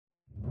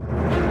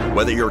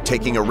Whether you're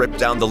taking a rip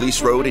down the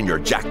lease road in your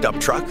jacked up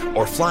truck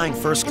or flying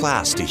first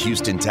class to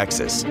Houston,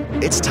 Texas,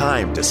 it's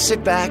time to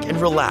sit back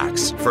and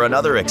relax for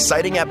another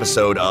exciting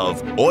episode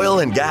of Oil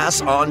and Gas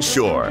on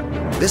Shore.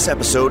 This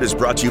episode is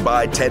brought to you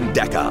by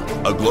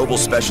Tendeca, a global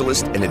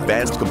specialist in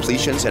advanced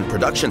completions and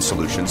production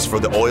solutions for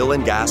the oil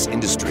and gas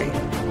industry.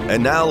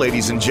 And now,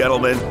 ladies and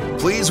gentlemen,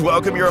 please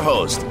welcome your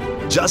host,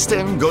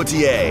 Justin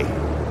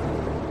Gauthier.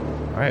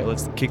 All right,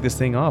 let's kick this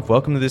thing off.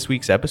 Welcome to this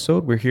week's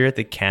episode. We're here at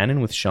the Cannon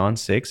with Sean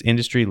Six,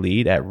 industry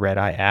lead at Red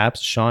Eye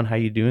Apps. Sean, how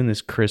you doing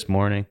this crisp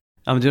morning?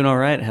 I'm doing all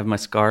right. I have my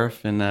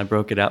scarf and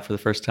broke it out for the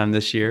first time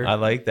this year. I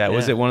like that. Yeah.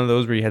 Was it one of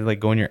those where you had to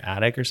go in your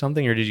attic or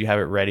something, or did you have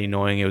it ready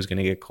knowing it was going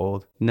to get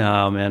cold?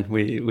 No, man.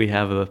 We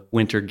have a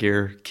winter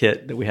gear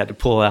kit that we had to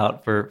pull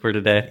out for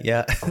today.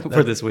 Yeah.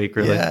 For this week,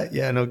 really.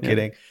 Yeah, no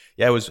kidding.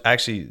 Yeah, it was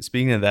actually,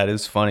 speaking of that, it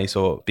was funny.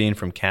 So being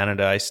from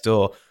Canada, I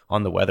still,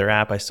 on the weather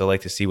app, I still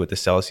like to see what the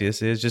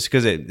Celsius is just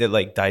because it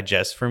like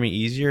digests for me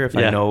easier if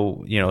I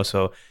know,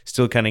 so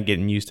still kind of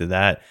getting used to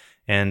that.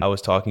 And I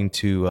was talking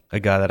to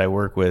a guy that I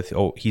work with.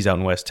 Oh, he's out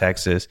in West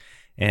Texas.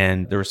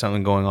 And there was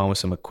something going on with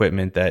some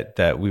equipment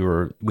that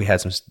we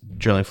had some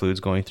drilling fluids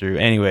going through.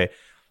 Anyway,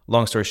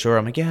 long story short,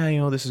 I'm like,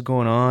 yeah, this is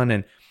going on.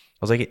 And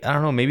I was like, I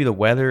don't know, maybe the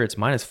weather, it's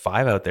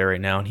 -5 out there right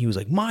now. And he was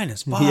like,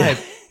 -5. Yeah.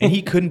 And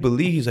he couldn't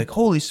believe, he's like,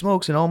 holy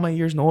smokes, in all my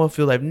years in the oil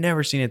field, I've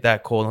never seen it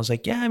that cold. And I was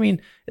like, yeah, I mean,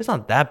 it's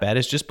not that bad.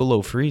 It's just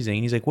below freezing.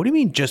 And he's like, what do you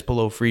mean just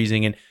below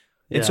freezing? And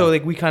so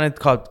like we kind of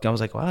caught, I was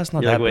like, wow, it's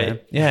not that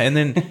bad. Yeah. And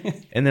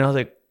then I was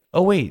like,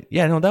 oh wait,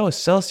 yeah, no, that was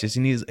Celsius.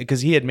 And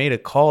because he had made a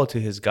call to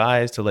his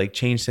guys to like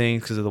change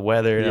things because of the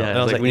weather. And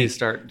I was like, we need to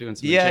start doing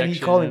some injection. And he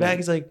called me back.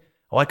 He's like,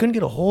 oh, I couldn't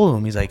get a hold of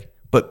him. He's like,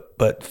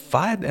 but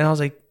 5, and I was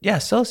like, yeah,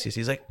 Celsius.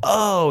 He's like,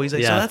 oh, so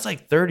that's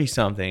like 30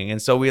 something.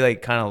 And so we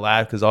like kind of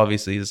laughed because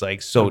obviously it's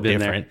like so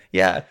different.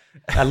 Yeah.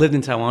 I lived in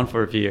Taiwan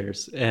for a few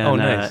years and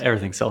nice.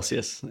 Everything's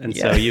Celsius. And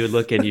so you would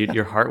look and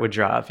your heart would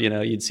drop,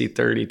 you'd see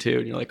 32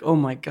 and you're like, oh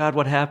my God,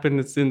 what happened?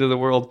 It's the end of the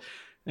world.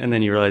 And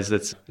then you realize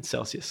it's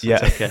Celsius. Yeah.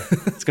 It's okay.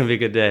 It's going to be a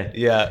good day.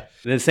 Yeah.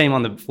 The same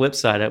on the flip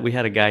side. We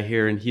had a guy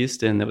here in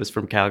Houston that was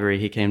from Calgary.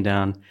 He came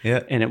down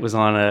and it was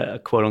on a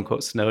quote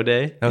unquote snow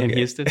day in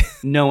Houston.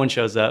 No one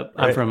shows up.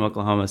 I'm from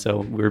Oklahoma,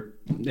 so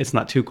it's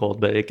not too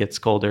cold, but it gets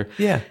colder.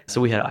 Yeah.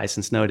 So we had ice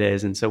and snow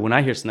days. And so when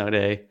I hear snow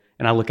day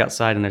and I look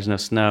outside and there's no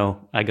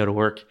snow, I go to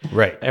work.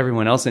 Right.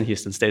 Everyone else in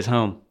Houston stays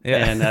home.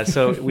 Yeah. And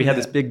so we had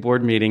this big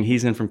board meeting.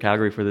 He's in from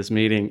Calgary for this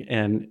meeting.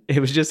 And it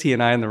was just he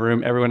and I in the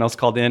room. Everyone else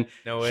called in.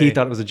 No way. He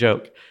thought it was a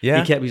joke.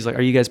 Yeah. He's like,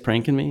 are you guys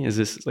pranking me? Is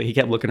this like, he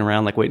kept looking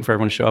around, like waiting for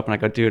everyone to show up. And I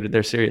go, dude,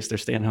 they're serious. They're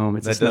staying home.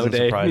 It's a snow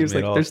day. And he was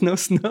like, there's no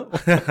snow.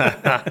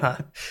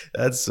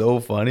 That's so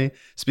funny.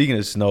 Speaking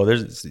of snow,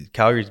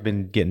 Calgary's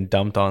been getting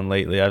dumped on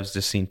lately. I've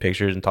just seen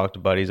pictures and talked to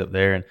buddies up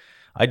there, and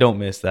I don't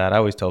miss that. I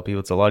always tell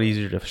people it's a lot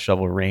easier to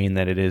shovel rain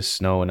than it is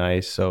snow and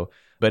ice.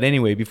 But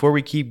anyway, before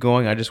we keep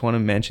going, I just want to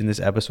mention this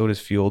episode is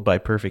fueled by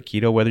Perfect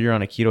Keto. Whether you're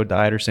on a keto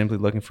diet or simply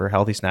looking for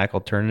healthy snack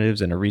alternatives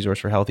and a resource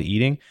for healthy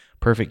eating,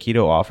 Perfect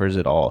Keto offers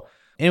it all.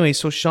 Anyway,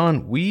 so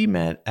Sean, we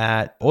met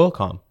at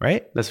OilCom,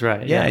 right? That's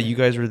right. Yeah, you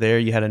guys were there.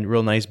 You had a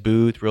real nice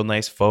booth, real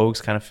nice folks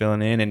kind of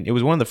filling in. And it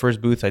was one of the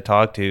first booths I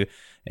talked to.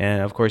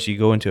 And of course, you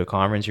go into a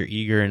conference, you're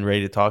eager and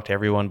ready to talk to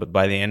everyone, but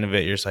by the end of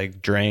it, you're just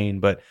like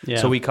drained. But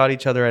so we caught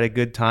each other at a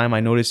good time. I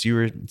noticed you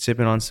were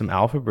sipping on some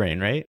Alpha Brain,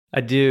 right? I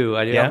do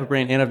Alpha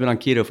Brain, and I've been on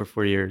keto for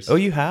 4 years. Oh,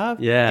 you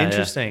have? Yeah.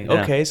 Interesting.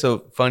 Yeah. Okay,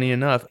 so funny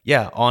enough,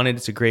 on it,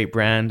 it's a great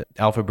brand.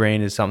 Alpha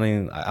Brain is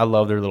something, I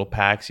love their little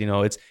packs.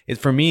 It's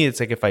for me, it's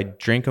like if I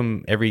drink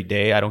them every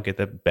day, I don't get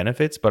the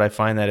benefits, but I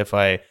find that if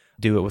I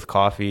do it with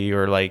coffee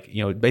or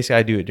basically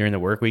I do it during the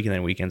work week and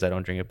then weekends I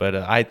don't drink it, but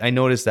I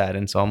noticed that,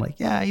 and so I'm like,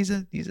 yeah, he's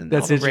an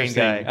Alpha Brain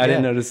guy. I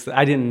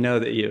didn't know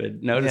that you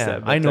had noticed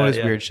that. I notice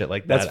weird shit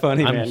like that. That's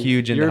funny. I'm man.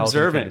 huge into You're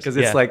observant because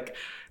it's like,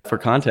 for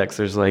context,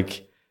 there's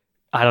like,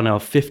 I don't know,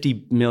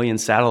 50 million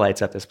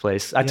satellites at this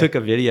place. I took a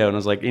video and I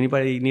was like,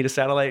 anybody need a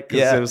satellite?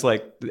 Because it was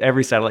like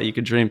every satellite you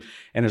could dream.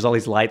 And there's all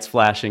these lights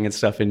flashing and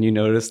stuff. And you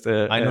noticed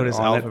I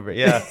noticed Alpha Brain.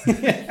 Yeah.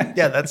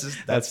 Yeah,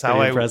 that's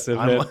how impressive.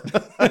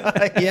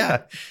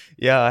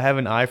 Yeah, I have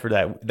an eye for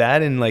that.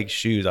 That and like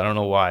shoes. I don't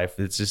know why.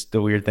 It's just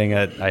the weird thing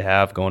that I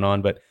have going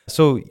on. But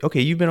so, okay,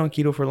 you've been on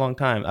keto for a long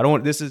time.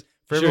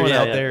 For everyone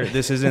out there,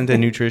 this isn't a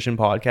nutrition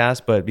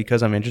podcast, but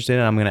because I'm interested,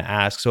 I'm going to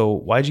ask. So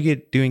why'd you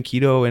get doing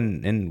keto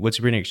and what's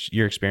been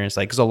your experience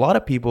like? Because a lot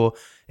of people,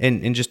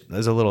 and just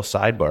as a little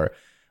sidebar,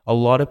 a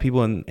lot of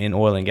people in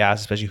oil and gas,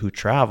 especially who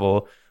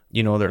travel,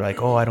 they're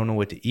like, oh, I don't know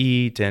what to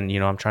eat. And,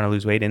 I'm trying to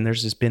lose weight. And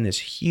there's been this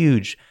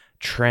huge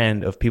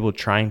trend of people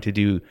trying to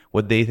do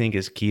what they think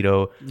is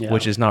keto,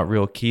 which is not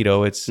real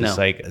keto. It's just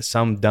like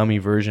some dummy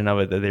version of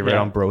it that they read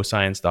on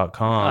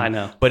broscience.com. I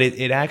know. But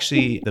it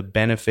actually, the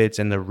benefits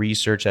and the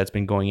research that's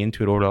been going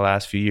into it over the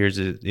last few years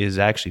is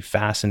actually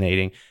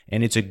fascinating.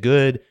 And it's a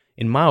good,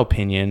 in my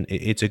opinion,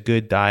 it's a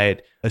good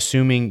diet,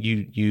 assuming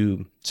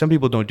you some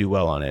people don't do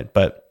well on it,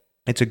 but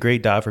it's a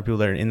great diet for people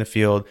that are in the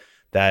field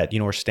that,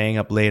 are staying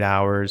up late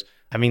hours,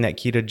 I mean, that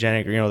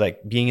ketogenic,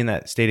 like being in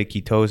that state of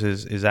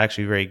ketosis is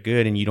actually very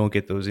good, and you don't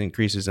get those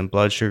increases in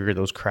blood sugar,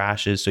 those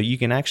crashes. So you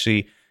can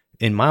actually,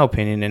 in my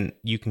opinion, and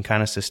you can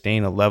kind of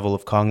sustain a level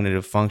of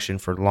cognitive function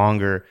for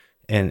longer,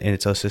 and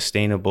it's a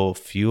sustainable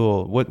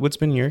fuel. What's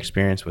been your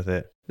experience with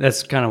it?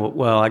 That's kind of,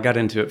 well, I got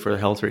into it for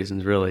health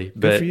reasons, really.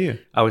 But good for you.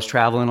 I was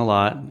traveling a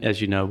lot.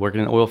 As you know, working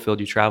in the oil field,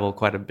 you travel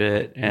quite a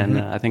bit. And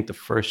I think the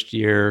first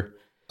year,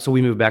 so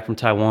we moved back from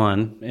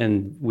Taiwan,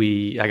 and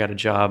I got a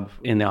job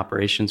in the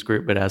operations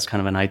group, but as kind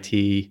of an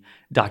IT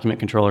document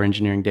controller,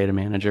 engineering data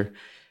manager.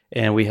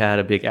 And we had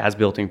a big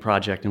as-builting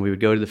project, and we would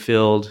go to the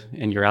field,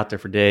 and you're out there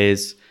for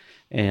days.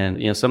 And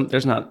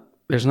there's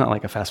not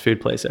like a fast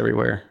food place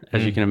everywhere,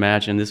 as you can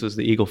imagine. This was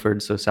the Eagle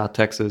Ford, so South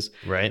Texas.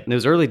 Right. And it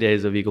was early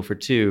days of Eagle Ford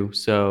too.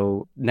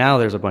 So now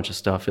there's a bunch of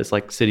stuff. It's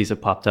like cities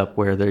have popped up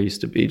where there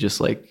used to be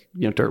just like,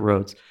 dirt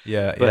roads.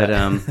 Yeah. But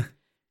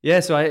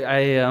so I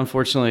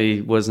unfortunately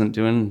wasn't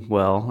doing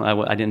well.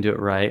 I didn't do it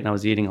right. And I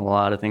was eating a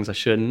lot of things I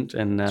shouldn't.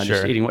 And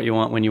just eating what you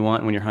want. When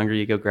you're hungry,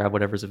 you go grab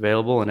whatever's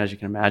available. And as you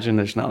can imagine,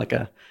 there's not like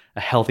a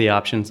healthy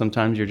option.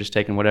 Sometimes you're just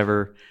taking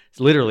it's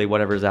literally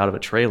whatever's out of a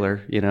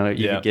trailer, you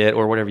could get,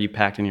 or whatever you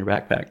packed in your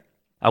backpack.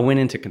 I went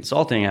into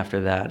consulting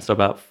after that. So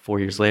about 4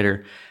 years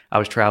later, I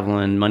was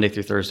traveling Monday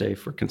through Thursday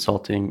for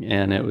consulting,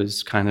 and it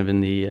was kind of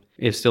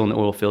it's still in the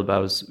oil field, but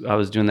I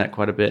was doing that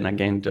quite a bit, and I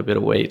gained a bit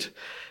of weight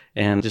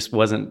and just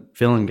wasn't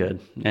feeling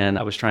good. And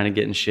I was trying to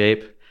get in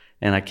shape,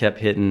 and I kept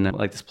hitting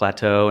like this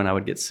plateau, and I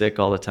would get sick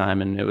all the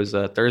time. And it was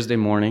a Thursday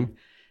morning.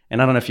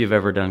 And I don't know if you've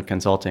ever done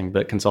consulting,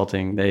 but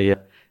consulting, it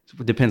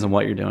depends on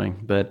what you're doing.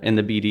 But in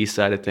the BD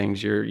side of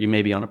things, you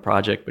may be on a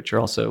project, but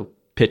you're also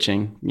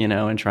pitching,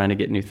 and trying to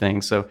get new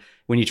things. So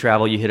when you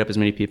travel, you hit up as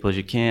many people as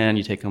you can.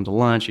 You take them to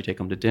lunch, you take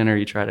them to dinner,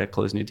 you try to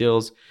close new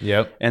deals.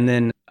 Yep. And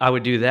then I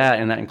would do that,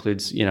 and that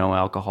includes,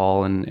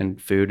 alcohol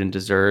and food and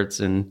desserts.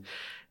 And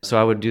so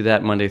I would do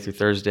that Monday through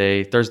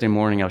Thursday. Thursday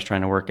morning, I was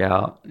trying to work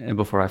out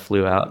before I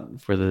flew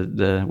out for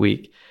the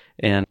week.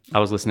 And I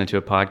was listening to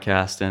a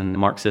podcast, and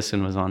Mark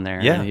Sisson was on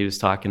there. Yeah. And he was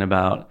talking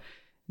about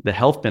the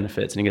health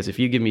benefits. And he goes, if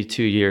you give me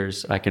 2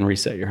 years, I can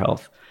reset your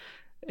health.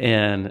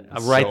 And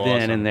That's right so then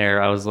awesome. and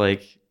there, I was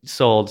like,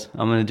 sold.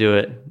 I'm going to do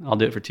it. I'll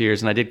do it for 2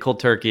 years. And I did cold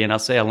turkey. And I'll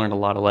say I learned a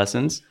lot of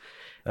lessons.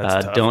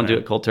 That's tough, don't man. do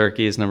it cold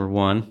turkey is number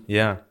one.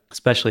 Yeah.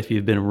 Especially if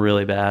you've been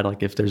really bad.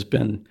 Like if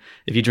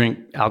you drink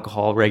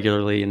alcohol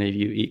regularly and if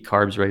you eat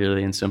carbs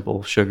regularly and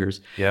simple sugars,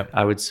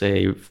 I would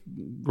say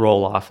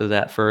roll off of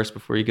that first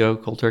before you go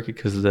cold turkey,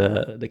 because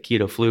the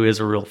keto flu is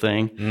a real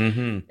thing.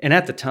 Mm-hmm. And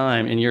at the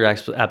time, and you're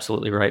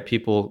absolutely right,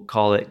 people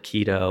call it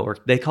keto, or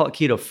they call it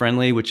keto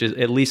friendly, which is,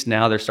 at least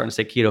now they're starting to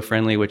say keto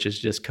friendly, which is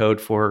just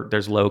code for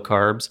there's low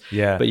carbs.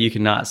 Yeah. But you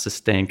cannot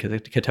sustain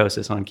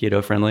ketosis on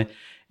keto friendly.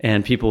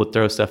 And people would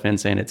throw stuff in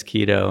saying it's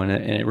keto, and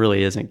it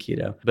really isn't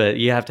keto. But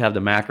you have to have the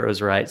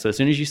macros right. So as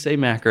soon as you say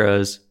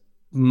macros,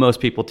 most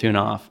people tune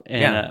off.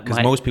 And,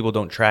 because most people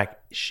don't track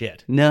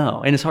shit.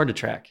 No, and it's hard to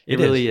track. It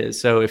really is.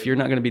 So if you're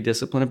not going to be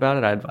disciplined about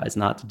it, I advise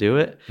not to do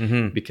it,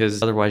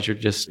 because otherwise you're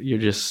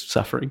just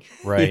suffering.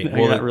 Right.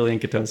 You're not really in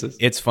ketosis.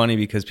 It's funny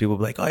because people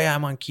be like, "Oh yeah,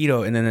 I'm on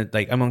keto," and then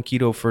I'm on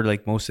keto for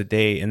like most of the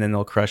day, and then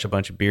they'll crush a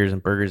bunch of beers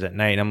and burgers at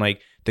night. And I'm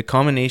like, the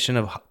combination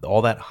of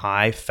all that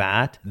high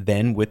fat,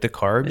 then with the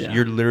carbs,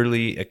 you're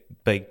literally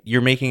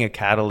you're making a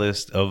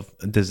catalyst of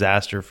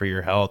disaster for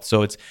your health.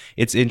 So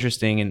it's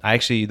interesting. And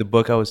actually, the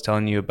book I was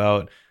telling you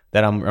about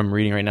that I'm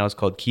reading right now is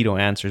called Keto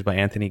Answers by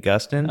Anthony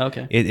Gustin.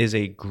 Okay. It is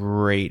a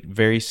great,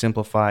 very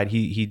simplified.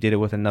 He did it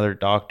with another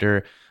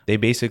doctor. They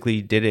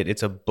basically did it.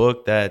 It's a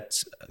book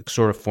that's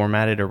sort of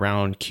formatted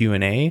around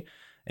Q&A.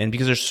 And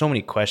because there's so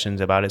many questions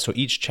about it, so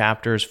each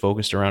chapter is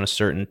focused around a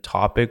certain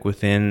topic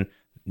within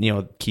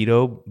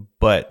keto,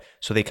 but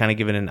so they kind of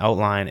give it an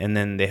outline, and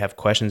then they have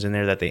questions in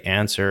there that they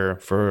answer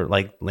for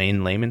like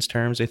layman's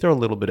terms. They throw a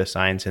little bit of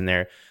science in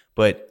there,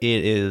 but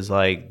it is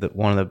like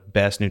one of the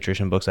best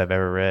nutrition books I've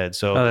ever read.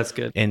 So, that's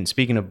good. And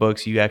speaking of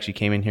books, you actually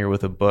came in here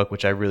with a book,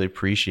 which I really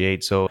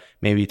appreciate. So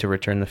maybe to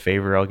return the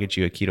favor, I'll get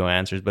you a Keto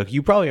Answers book.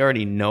 You probably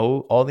already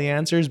know all the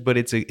answers, but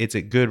it's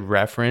a good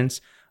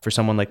reference for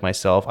someone like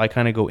myself. I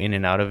kind of go in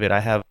and out of it.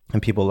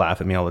 And people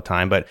laugh at me all the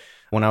time, but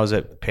when I was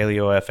at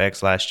Paleo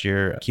FX last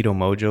year, Keto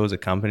Mojo is a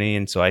company.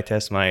 And so I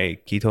test my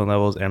ketone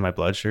levels and my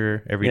blood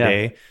sugar every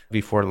day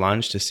before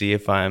lunch to see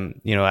if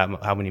I'm,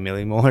 at how many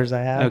millimolars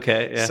I have.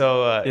 Okay. Yeah.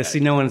 So, see,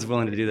 no one's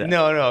willing to do that.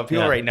 No.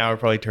 People right now are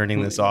probably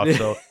turning this off.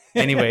 So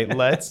anyway,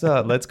 let's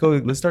start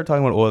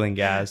talking about oil and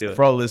gas.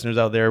 For all the listeners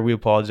out there, we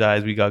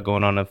apologize. We got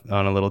going on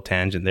a little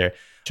tangent there.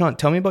 Sean,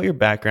 tell me about your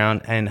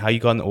background and how you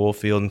got in the oil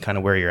field and kind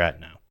of where you're at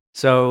now.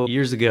 So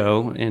years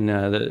ago in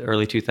the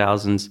early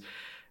 2000s,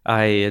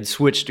 I had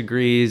switched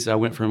degrees. I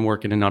went from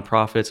working in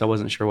nonprofits. I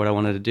wasn't sure what I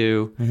wanted to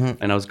do.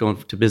 And I was going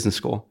to business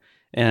school.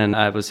 And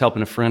I was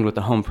helping a friend with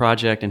a home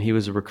project, and he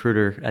was a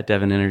recruiter at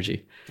Devon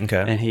Energy.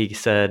 Okay. And he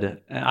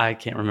said, I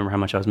can't remember how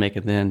much I was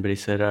making then, but he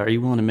said, are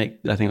you willing to make,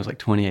 I think it was like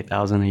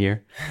 $28,000 a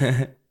year.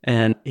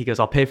 And he goes,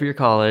 I'll pay for your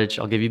college.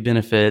 I'll give you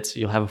benefits.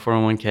 You'll have a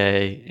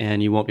 401k,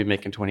 and you won't be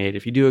making 28.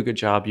 If you do a good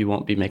job, you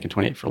won't be making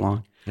 28 for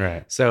long.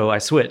 Right. So I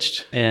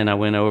switched and I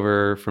went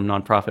over from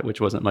nonprofit, which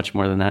wasn't much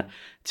more than that,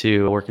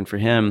 to working for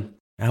him.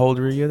 How old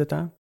were you at the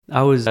time?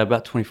 I was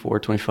about 24,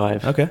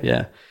 25. Okay.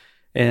 Yeah.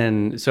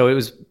 And so it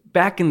was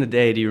back in the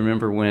day. Do you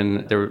remember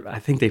when I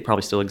think they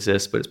probably still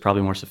exist, but it's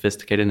probably more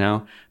sophisticated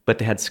now, but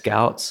they had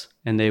scouts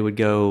and they would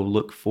go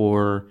look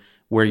for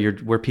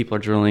where people are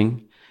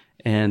drilling,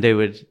 and they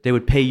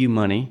would pay you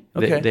money.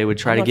 Okay. They would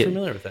try I'm to not get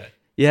familiar with that.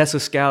 Yeah, so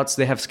scouts,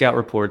 they have scout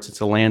reports. It's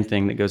a land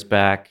thing that goes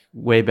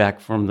way back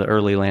from the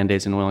early land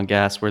days in oil and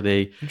gas, where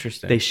they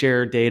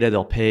share data.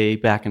 They'll pay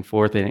back and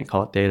forth. They didn't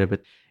call it data,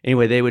 but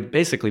anyway, they would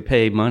basically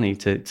pay money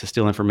to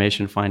steal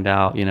information, find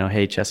out,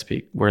 hey,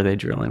 Chesapeake, where are they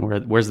drilling?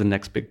 Where's the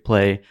next big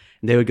play?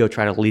 And they would go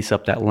try to lease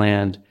up that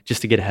land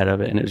just to get ahead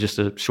of it. And it was just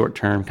a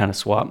short-term kind of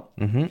swap.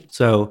 Mm-hmm.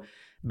 So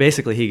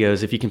basically he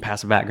goes, if you can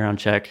pass a background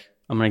check,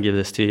 I'm going to give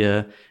this to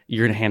you.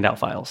 You're going to hand out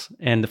files.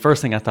 And the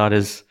first thing I thought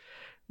is,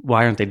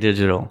 why aren't they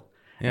digital?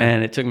 Yeah.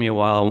 And it took me a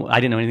while. I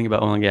didn't know anything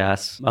about oil and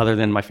gas other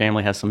than my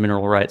family has some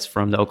mineral rights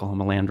from the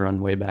Oklahoma Land Run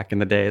way back in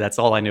the day. That's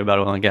all I knew about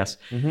oil and gas.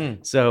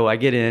 Mm-hmm. So I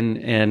get in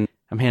and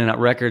I'm handing out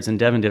records, and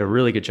Devin did a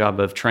really good job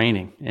of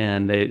training.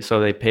 And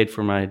they paid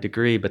for my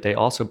degree, but they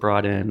also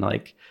brought in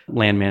like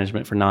land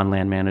management for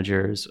non-land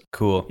managers,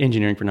 cool,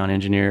 engineering for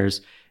non-engineers,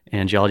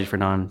 and geology for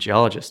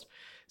non-geologists.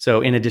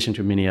 So in addition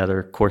to many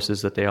other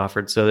courses that they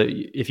offered, so that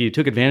if you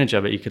took advantage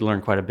of it, you could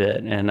learn quite a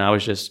bit. And I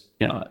was just,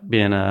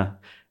 being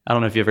I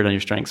don't know if you've ever done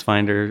your Strengths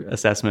Finder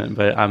assessment,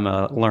 but I'm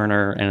a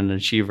learner and an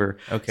achiever.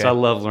 Okay. So I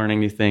love learning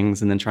new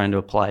things and then trying to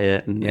apply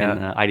it, and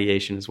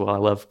ideation as well. I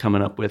love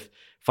coming up with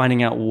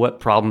finding out what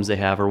problems they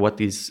have or what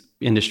these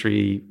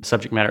industry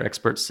subject matter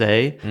experts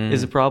say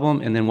is a problem,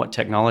 and then what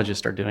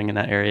technologists are doing in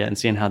that area and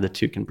seeing how the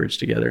two can bridge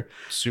together.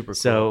 Super cool.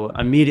 So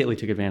I immediately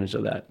took advantage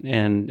of that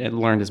and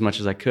learned as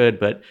much as I could.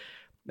 But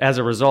as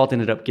a result,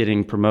 ended up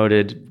getting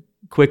promoted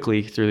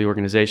quickly through the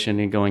organization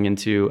and going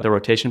into the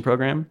rotation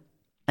program.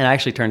 And I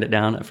actually turned it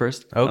down at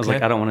first. Okay. I was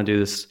like, I don't want to do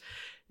this.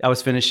 I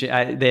was finishing.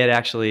 I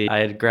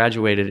had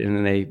graduated, and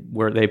then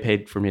they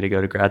paid for me to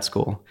go to grad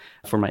school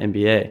for my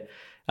MBA.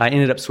 I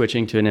ended up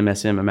switching to an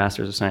MSM, a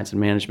Master's of Science in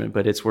Management,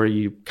 but it's where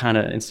you kind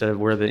of, instead of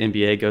where the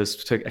MBA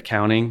goes to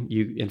accounting,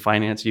 in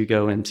finance, you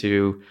go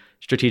into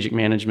strategic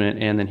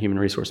management and then human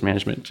resource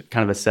management,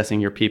 kind of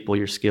assessing your people,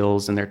 your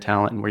skills, and their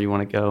talent, and where you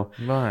want to go.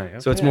 Right. Okay.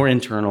 So it's more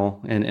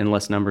internal and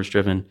less numbers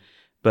driven.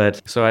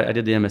 But so I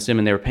did the MSM,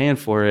 and they were paying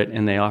for it,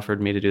 and they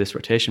offered me to do this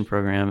rotation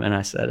program. And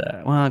I said,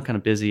 well, I'm kind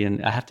of busy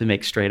and I have to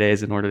make straight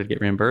A's in order to get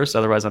reimbursed.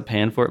 Otherwise, I'm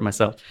paying for it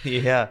myself.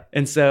 Yeah.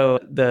 And so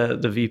the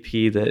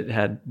VP that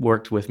had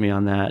worked with me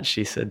on that,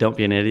 she said, don't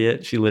be an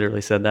idiot. She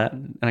literally said that.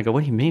 And I go,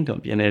 what do you mean,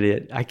 don't be an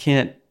idiot? I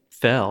can't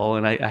fail,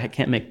 and I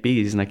can't make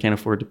B's, and I can't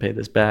afford to pay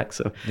this back.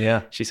 So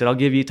she said, I'll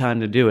give you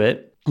time to do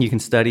it. You can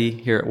study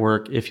here at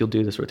work if you'll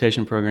do this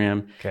rotation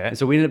program. Okay. And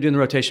so we ended up doing the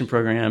rotation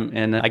program,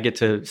 and I get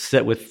to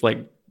sit with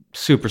like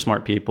super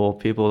smart people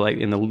like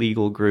in the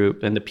legal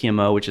group and the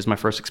PMO, which is my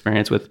first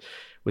experience with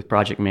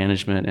project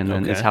management. And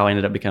then it's how I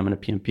ended up becoming a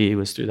PMP,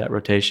 was through that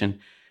rotation.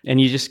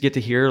 And you just get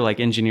to hear like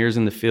engineers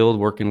in the field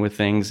working with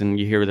things, and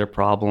you hear their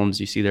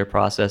problems, you see their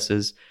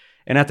processes.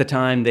 And at the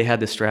time they had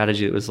this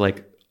strategy that was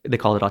like, they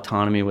call it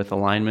autonomy with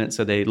alignment.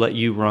 So they let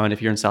you run.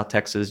 If you're in South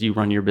Texas, you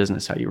run your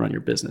business how you run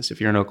your business.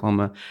 If you're in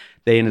Oklahoma,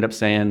 they ended up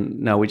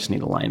saying, no, we just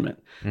need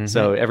alignment. Mm-hmm.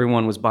 So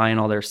everyone was buying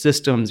all their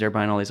systems. They're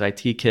buying all these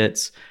IT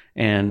kits,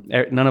 and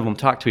none of them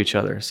talk to each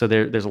other. So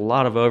there's a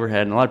lot of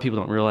overhead, and a lot of people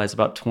don't realize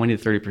about 20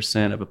 to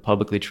 30% of a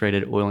publicly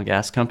traded oil and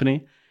gas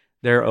company,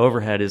 their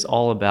overhead is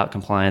all about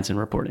compliance and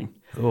reporting.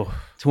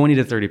 20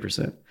 to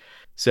 30%.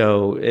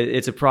 So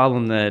it's a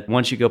problem that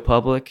once you go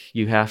public,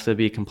 you have to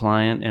be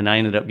compliant. And I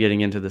ended up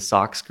getting into the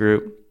SOX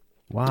group,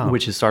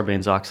 which is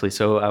Sarbanes-Oxley.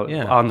 So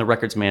on the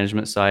records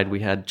management side, we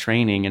had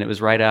training, and it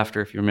was right after,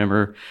 if you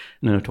remember,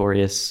 the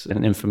notorious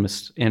and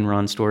infamous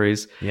Enron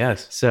stories.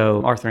 Yes.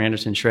 So Arthur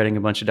Anderson shredding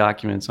a bunch of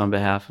documents on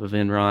behalf of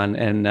Enron,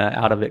 and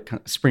out of it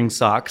springs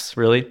SOX,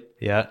 really.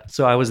 Yeah.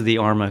 So I was the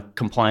ARMA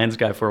compliance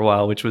guy for a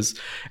while, which was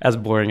as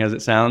boring as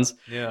it sounds.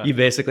 Yeah. You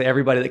basically,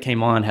 everybody that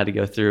came on had to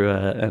go through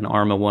an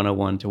ARMA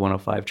 101 to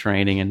 105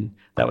 training, and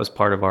that was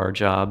part of our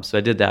job. So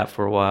I did that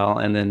for a while.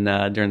 And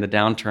then during the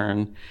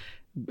downturn,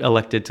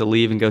 elected to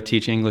leave and go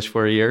teach English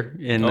for a year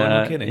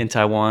in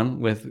Taiwan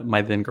with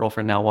my then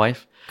girlfriend, now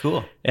wife.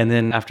 Cool. And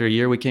then after a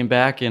year, we came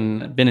back,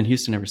 and been in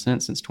Houston ever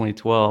since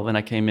 2012. And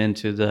I came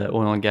into the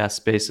oil and gas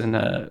space in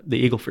the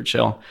Eagle Ford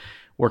Shale,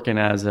 working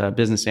as a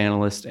business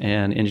analyst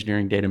and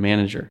engineering data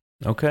manager.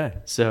 Okay.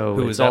 So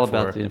it's all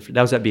about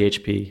that was at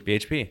BHP.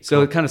 BHP.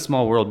 So kind of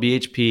small world.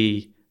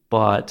 BHP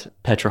bought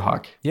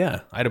Petrohawk.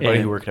 Yeah. I had a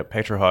buddy who worked at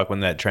Petrohawk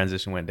when that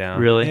transition went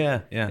down. Really?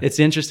 Yeah. It's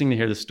interesting to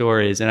hear the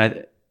stories.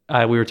 And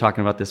we were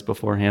talking about this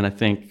beforehand, I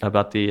think,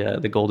 about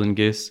the golden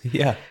goose.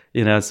 Yeah.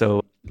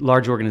 So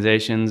large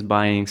organizations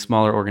buying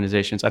smaller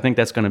organizations. I think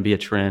that's going to be a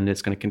trend.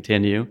 It's going to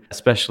continue,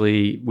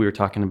 especially we were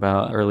talking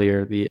about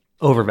earlier, the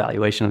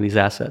overvaluation of these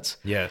assets.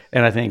 Yeah.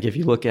 And I think if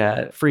you look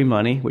at free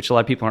money, which a lot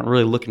of people aren't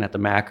really looking at the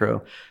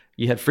macro,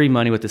 you had free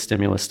money with the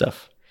stimulus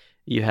stuff.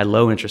 You had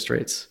low interest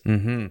rates.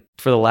 Mm-hmm.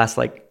 For the last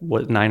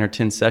 9 or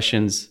 10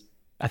 sessions,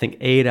 I think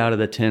 8 out of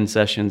the 10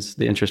 sessions,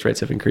 the interest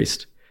rates have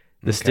increased.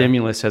 The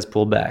stimulus has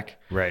pulled back.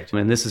 Right.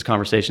 And this is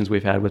conversations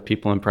we've had with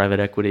people in private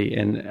equity.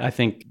 And I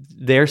think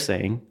they're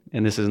saying,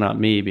 and this is not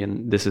me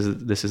being, this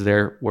is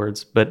their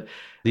words, but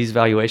these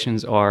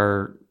valuations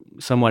are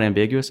somewhat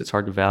ambiguous. It's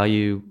hard to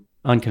value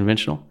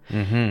unconventional.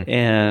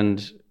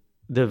 And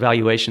the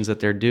valuations that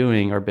they're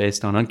doing are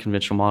based on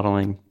unconventional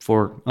modeling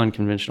for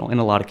unconventional in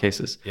a lot of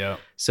cases. Yeah.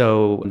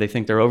 So they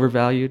think they're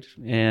overvalued,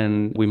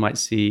 and we might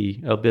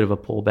see a bit of a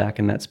pullback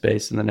in that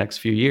space in the next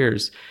few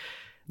years.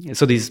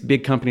 So these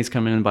big companies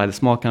come in and buy the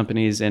small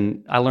companies,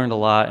 and I learned a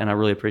lot, and I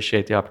really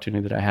appreciate the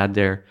opportunity that I had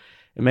there.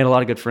 It made a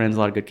lot of good friends, a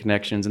lot of good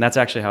connections, and that's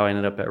actually how I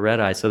ended up at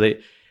Redeye. So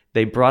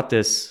they brought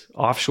this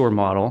offshore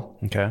model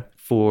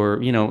for,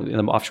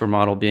 the offshore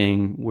model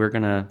being, we're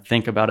going to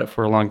think about it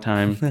for a long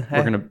time.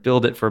 We're going to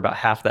build it for about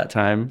half that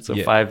time, so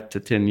 5 to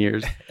 10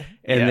 years,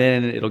 and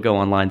then it'll go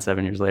online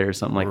 7 years later,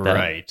 something like that.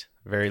 Right.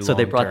 Very long. So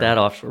they brought that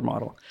offshore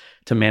model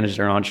to manage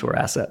their onshore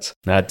assets.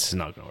 That's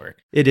not going to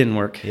work. It didn't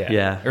work.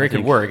 Yeah. Or it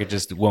could work. It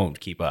just won't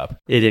keep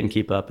up. It didn't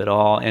keep up at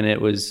all. And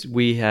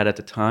we had at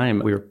the time,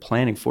 we were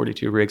planning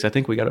 42 rigs. I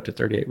think we got up to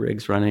 38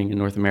 rigs running in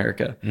North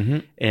America.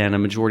 And a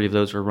majority of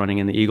those were running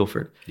in the Eagle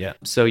Ford. Yeah.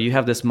 So you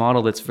have this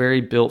model that's very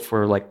built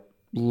for like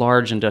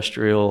large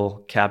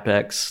industrial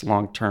CapEx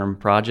long-term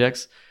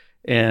projects.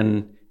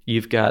 And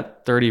you've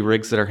got 30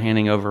 rigs that are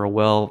handing over a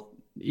well.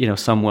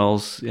 Some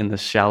wells in the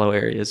shallow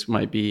areas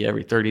might be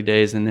every 30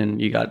 days, and then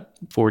you got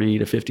 40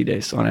 to 50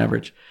 days on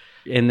average.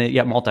 And then you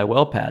got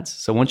multi-well pads.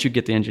 So once you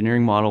get the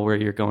engineering model where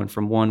you're going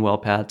from one well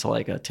pad to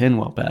like a 10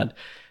 well pad,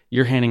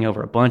 you're handing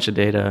over a bunch of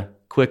data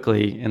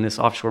quickly, and this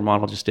offshore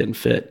model just didn't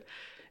fit.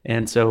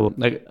 And so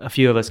like a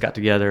few of us got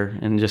together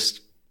and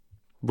just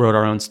wrote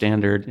our own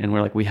standard, and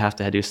we're like, we have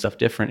to do stuff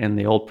different, and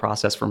the old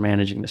process for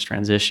managing this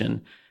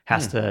transition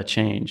has to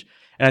change.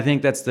 And I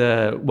think that's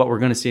what we're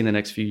going to see in the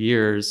next few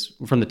years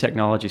from the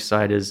technology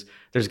side is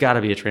there's got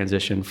to be a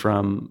transition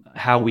from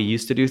how we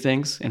used to do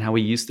things and how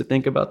we used to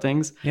think about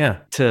things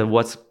to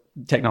what's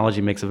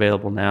technology makes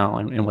available now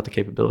and what the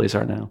capabilities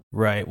are now.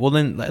 Right. Well,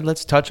 then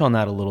let's touch on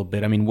that a little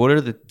bit. I mean, what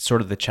are the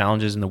sort of the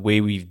challenges in the way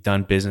we've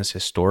done business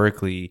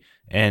historically,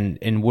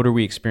 and what are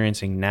we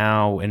experiencing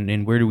now,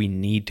 and where do we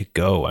need to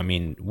go? I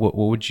mean,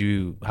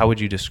 how would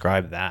you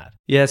describe that?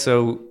 Yeah.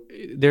 So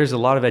there's a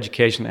lot of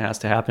education that has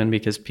to happen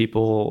because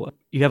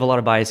you have a lot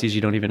of biases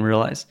you don't even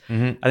realize.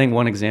 I think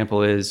one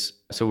example is,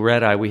 so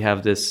Redeye, we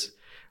have there's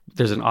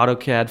an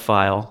AutoCAD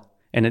file,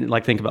 and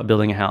think about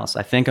building a house.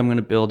 I think I'm going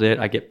to build it.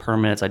 I get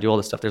permits. I do all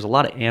this stuff. There's a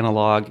lot of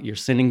analog. You're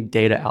sending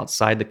data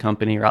outside the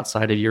company or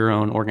outside of your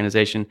own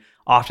organization,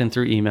 often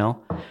through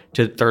email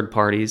to third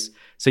parties.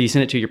 So you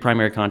send it to your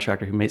primary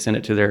contractor, who may send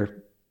it to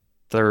their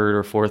third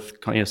or fourth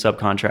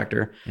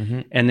subcontractor.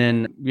 And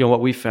then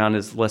what we found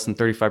is less than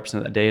 35%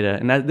 of that data.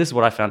 And this is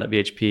what I found at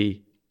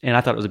BHP. And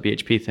I thought it was a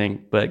BHP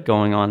thing, but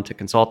going on to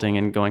consulting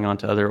and going on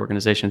to other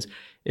organizations,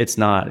 it's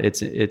not.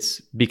 It's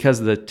because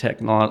of the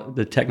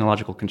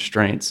technological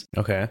constraints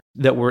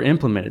that were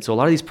implemented. So a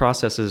lot of these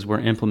processes were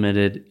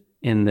implemented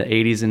in the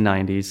 80s and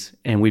 90s,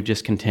 and we've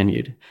just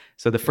continued.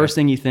 So the first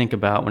thing you think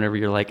about whenever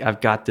you're like,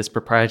 I've got this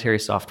proprietary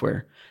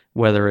software,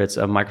 whether it's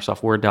a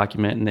Microsoft Word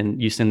document, and then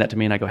you send that to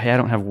me and I go, hey, I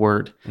don't have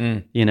Word.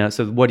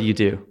 So what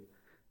do?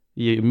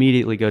 You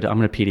immediately go to, I'm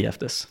going to PDF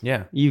this.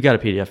 Yeah. You've got a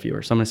PDF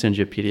viewer, so I'm going to send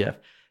you a PDF.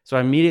 So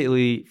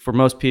immediately, for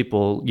most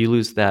people, you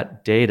lose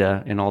that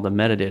data and all the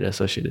metadata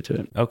associated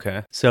to it.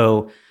 Okay.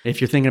 So if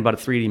you're thinking about a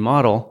 3D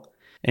model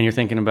and you're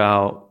thinking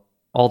about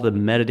all the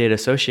metadata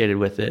associated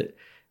with it,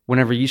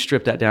 whenever you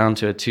strip that down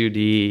to a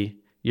 2D,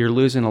 you're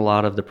losing a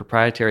lot of the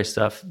proprietary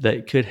stuff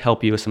that could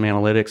help you with some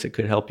analytics. It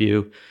could help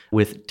you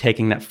with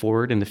taking that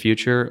forward in the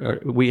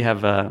future. We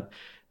have,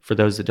 for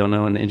those that don't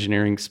know, in the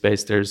engineering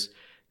space, there's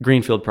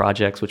greenfield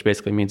projects, which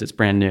basically means it's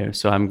brand new.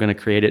 So I'm going to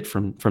create it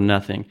from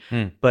nothing.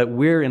 But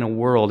we're in a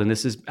world, and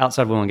this is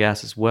outside of oil and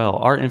gas as well.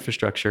 Our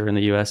infrastructure in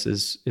the U.S.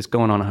 is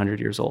going on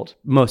 100 years old.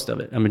 Most of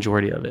it, a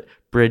majority of it.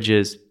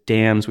 Bridges,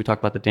 dams. We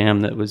talked about the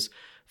dam that was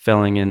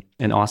failing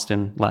in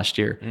Austin last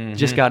year.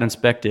 Just got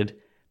inspected,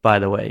 by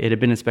the way. It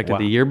had been inspected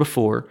the year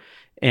before,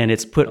 and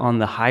it's put on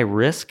the high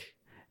risk.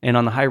 And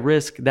on the high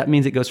risk, that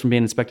means it goes from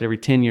being inspected every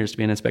 10 years to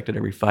being inspected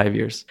every 5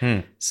 years.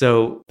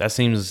 So that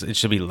seems, it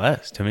should be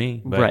less to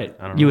me. But right.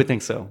 I don't know. You would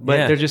think so.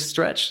 But they're just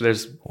stretched.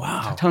 There's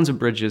Wow. tons of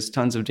bridges,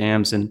 tons of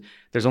dams, and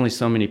there's only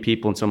so many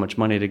people and so much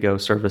money to go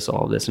service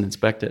all of this and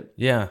inspect it.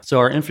 Yeah. So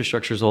our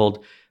infrastructure is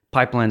old.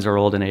 Pipelines are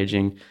old and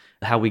aging.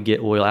 How we get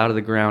oil out of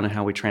the ground and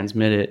how we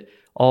transmit it,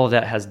 all of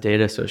that has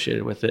data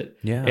associated with it.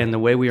 Yeah. And the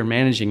way we are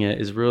managing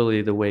it is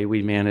really the way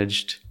we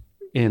managed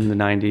in the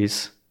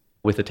 90s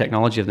with the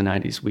technology of the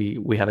 90s.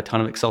 We have a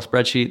ton of Excel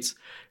spreadsheets.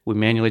 We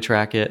manually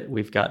track it.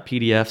 We've got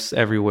PDFs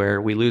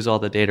everywhere. We lose all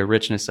the data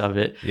richness of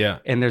it. Yeah.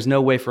 And there's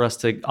no way for us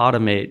to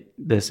automate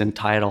this and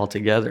tie it all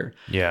together.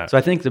 Yeah. So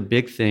I think the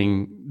big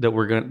thing that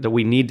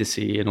we need to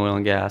see in oil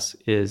and gas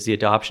is the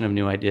adoption of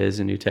new ideas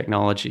and new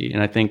technology.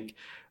 And I think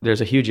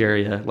there's a huge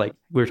area, like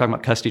we were talking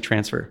about custody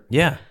transfer.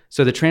 Yeah.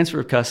 So the transfer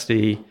of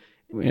custody,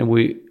 and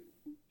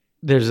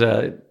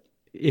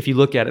if you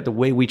look at it, the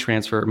way we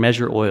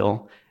measure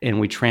oil, and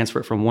we transfer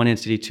it from one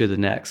entity to the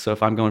next. So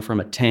if I'm going from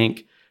a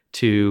tank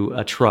to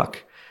a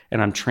truck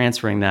and I'm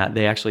transferring that,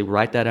 they actually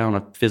write that out on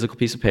a physical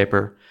piece of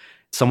paper.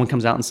 Someone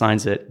comes out and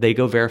signs it. They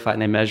go verify it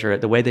and they measure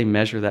it. The way they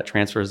measure that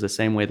transfer is the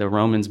same way the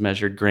Romans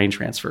measured grain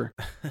transfer.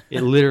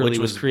 It literally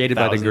was created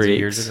by the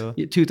Greeks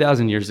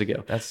 2,000 years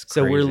ago. That's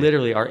crazy. So we're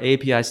literally, our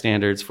API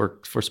standards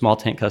for small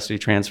tank custody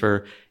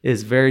transfer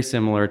is very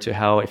similar to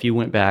how if you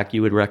went back,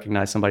 you would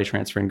recognize somebody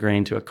transferring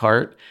grain to a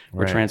cart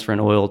or transferring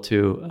oil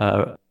to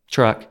a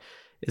truck.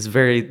 It's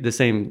the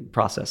same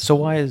process. So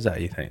why is that,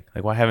 you think?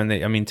 Like, why haven't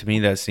they? I mean, to me,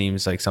 that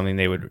seems like something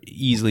they would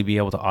easily be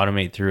able to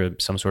automate through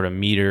some sort of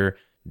meter,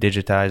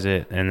 digitize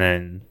it, and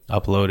then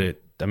upload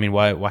it. I mean,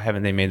 why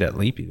haven't they made that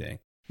leap, you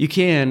think? You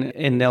can,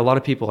 and a lot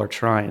of people are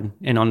trying.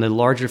 And on the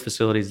larger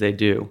facilities, they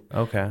do.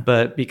 Okay.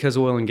 But because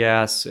oil and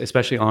gas,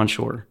 especially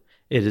onshore,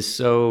 it is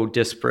so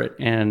disparate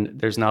and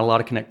there's not a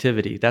lot of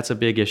connectivity. That's a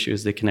big issue,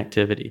 is the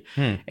connectivity.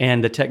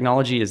 And the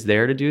technology is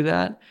there to do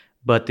that,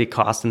 but the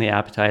cost and the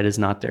appetite is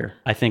not there.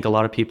 I think a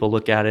lot of people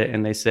look at it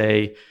and they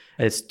say,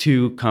 it's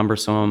too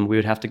cumbersome. We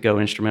would have to go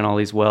instrument all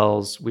these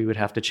wells. We would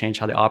have to change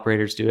how the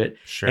operators do it.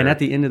 Sure. And at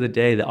the end of the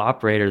day, the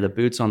operator, the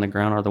boots on the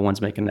ground, are the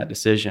ones making that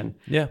decision.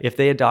 Yeah. If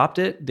they adopt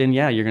it, then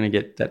yeah, you're going to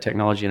get that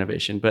technology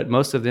innovation. But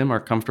most of them are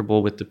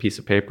comfortable with the piece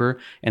of paper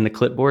and the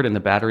clipboard, and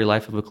the battery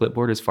life of a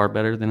clipboard is far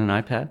better than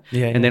an iPad.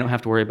 And they don't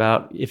have to worry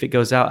about, if it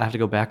goes out, I have to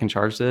go back and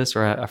charge this,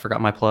 or I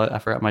forgot my plug, I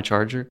forgot my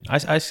charger.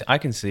 I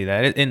can see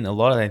that. And a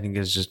lot of that, I think,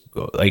 is just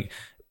like,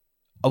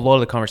 a lot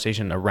of the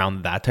conversation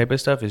around that type of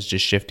stuff is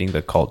just shifting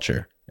the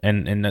culture.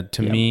 And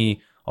to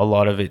me, a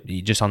lot of it,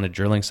 just on the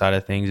drilling side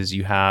of things, is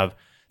you have,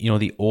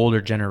 the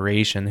older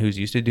generation who's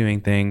used to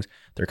doing things.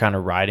 They're kind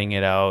of riding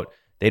it out.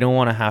 They don't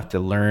want to have to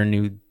learn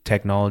new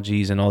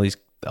technologies and all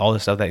the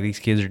stuff that these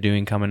kids are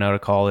doing coming out of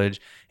college.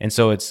 And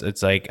so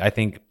it's like, I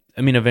think,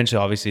 eventually,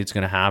 obviously, it's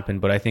going to happen,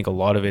 but I think a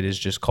lot of it is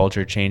just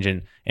culture change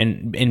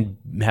and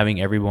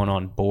having everyone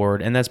on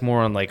board. And that's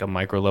more on like a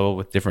micro level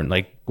with different,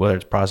 like, whether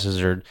it's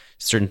processes or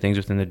certain things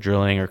within the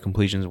drilling or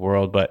completions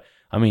world. But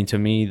to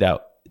me,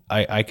 that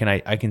I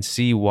can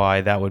see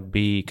why that would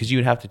be, because you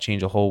would have to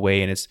change a whole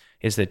way, and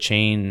it's the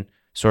chain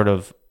sort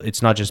of.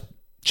 It's not just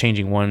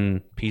changing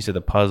one piece of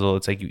the puzzle.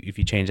 It's like if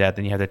you change that,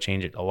 then you have to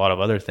change a lot of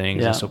other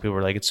things. And so people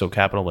are like, it's so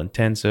capital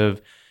intensive.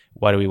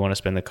 Why do we want to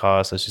spend the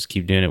cost? Let's just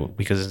keep doing it,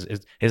 because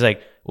it's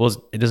like, well,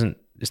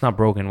 it's not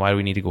broken. Why do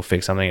we need to go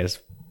fix something that's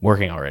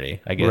working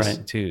already, I guess,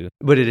 too?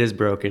 But it is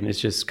broken.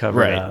 It's just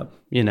covered up,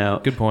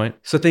 Good point.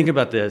 So think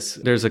about this.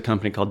 There's a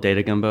company called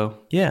Data Gumbo.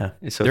 Yeah.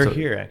 So they're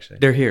here, actually.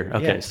 They're here.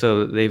 Okay. Yeah.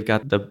 So they've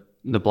got the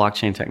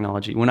blockchain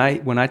technology. When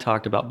I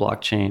talked about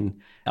blockchain,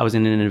 I was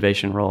in an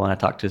innovation role, and I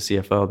talked to a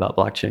CFO about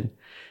blockchain.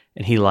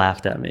 And he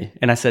laughed at me.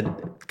 And I said,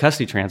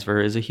 custody transfer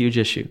is a huge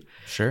issue.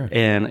 Sure.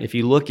 And if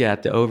you look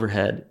at the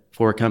overhead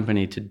for a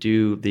company to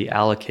do the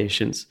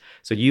allocations,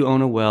 so you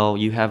own a well,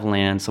 you have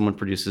land, someone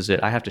produces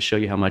it, I have to show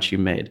you how much you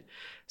made.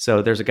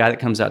 So there's a guy that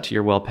comes out to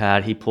your well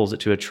pad, he pulls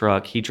it to a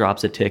truck, he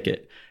drops a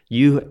ticket.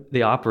 You,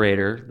 the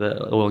operator,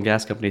 the oil and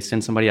gas company,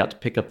 sends somebody out to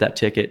pick up that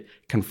ticket,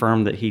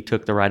 confirm that he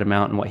took the right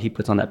amount, and what he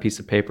puts on that piece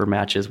of paper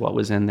matches what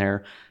was in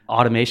their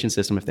automation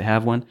system if they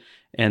have one.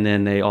 And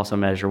then they also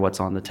measure what's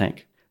on the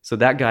tank. So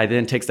that guy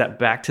then takes that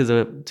back to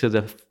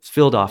the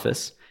field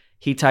office.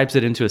 He types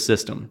it into a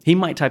system. He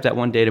might type that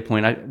one data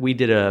point. We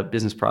did a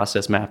business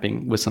process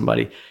mapping with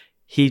somebody.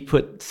 He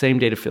put same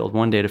data field,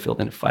 one data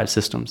field into 5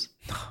 systems.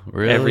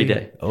 Really? Every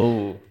day.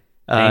 Oh,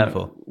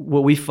 painful.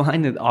 What we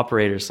find at the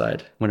operator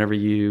side, whenever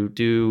you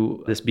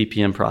do this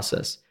BPM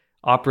process,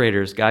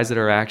 operators, guys that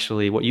are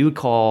actually what you would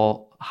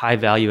call high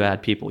value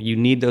add people, you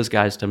need those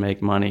guys to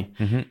make money.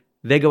 Mm-hmm.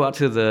 They go out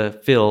to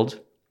the field.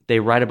 They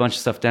write a bunch of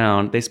stuff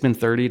down. They spend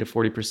 30 to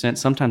 40%,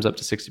 sometimes up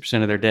to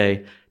 60% of their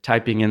day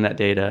typing in that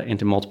data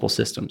into multiple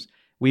systems.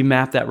 We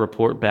mapped that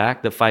report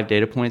back. The 5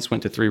 data points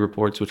went to 3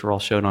 reports, which were all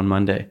showed on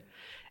Monday.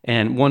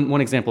 And one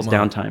example is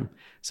downtime.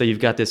 So you've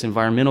got this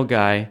environmental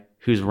guy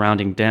who's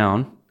rounding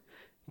down,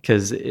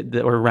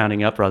 or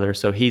rounding up rather.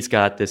 So he's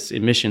got this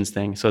emissions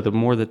thing. So the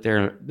more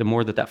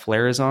that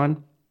flare is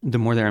on, the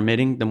more they're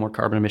emitting, the more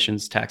carbon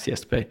emissions tax he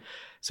has to pay.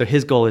 So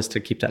his goal is to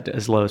keep that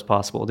as low as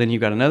possible. Then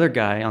you've got another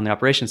guy on the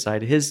operations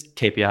side. His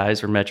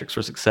KPIs or metrics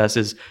for success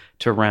is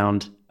to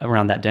round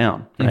that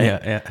down. Right?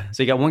 Yeah.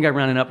 So you got one guy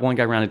rounding up, one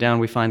guy rounding down.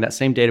 We find that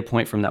same data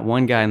point from that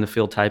one guy in the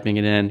field typing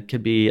it in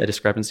could be a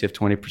discrepancy of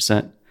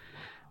 20%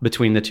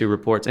 between the 2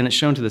 reports. And it's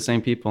shown to the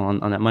same people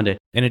on that Monday.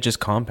 And it just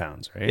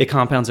compounds, right? It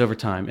compounds over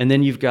time. And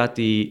then you've got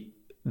the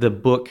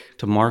book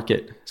to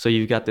market. So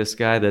you've got this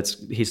guy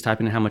he's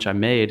typing in how much I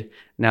made.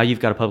 Now you've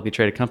got a publicly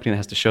traded company that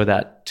has to show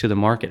that to the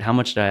market. How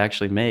much did I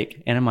actually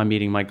make? And am I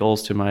meeting my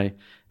goals to my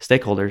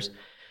stakeholders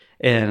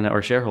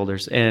or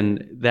shareholders?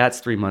 And that's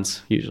 3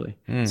 months usually.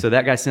 So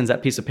that guy sends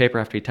that piece of paper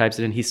after he types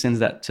it in. He sends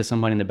that to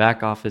somebody in the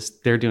back office.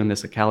 They're doing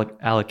this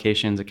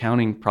allocations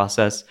accounting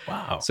process.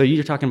 Wow. So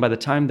you're talking by the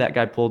time that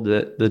guy pulled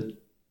the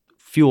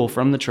fuel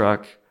from the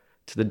truck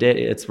to the day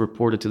it's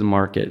reported to the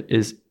market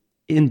is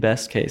in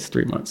best case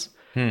 3 months.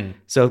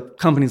 So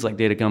companies like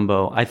Data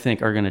Gumbo, I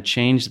think, are going to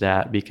change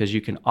that because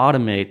you can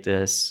automate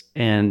this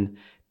and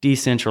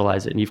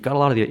decentralize it. And you've got a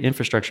lot of the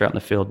infrastructure out in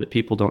the field, but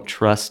people don't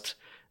trust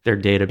their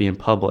data being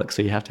public.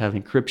 So you have to have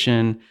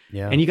encryption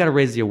and you got to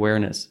raise the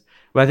awareness.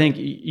 But I think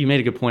you made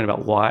a good point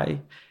about why.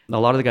 A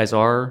lot of the guys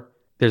are.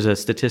 There's a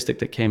statistic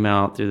that came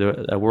out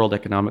through the World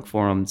Economic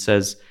Forum that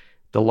says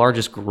the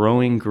largest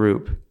growing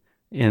group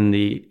in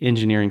the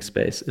engineering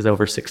space is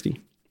over 60.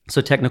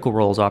 So technical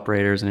roles,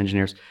 operators and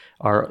engineers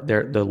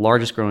the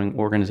largest growing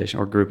organization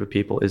or group of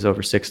people is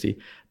over 60.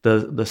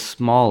 The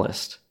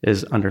smallest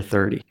is under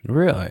 30.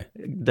 Really?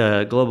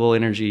 The Global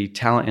Energy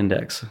Talent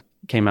Index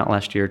came out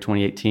last year,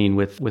 2018,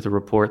 with a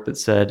report that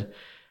said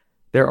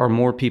there are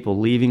more people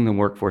leaving the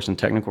workforce in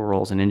technical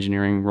roles and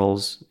engineering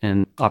roles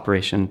and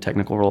operation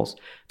technical roles.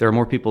 There are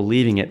more people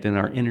leaving it than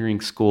are entering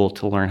school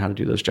to learn how to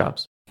do those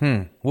jobs.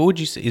 What would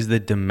you say? Is the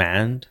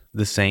demand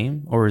the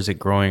same, or is it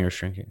growing or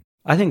shrinking?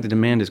 I think the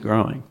demand is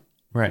growing.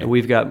 Right.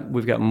 We've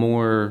got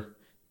more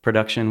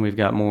production. We've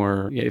got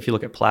more. If you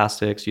look at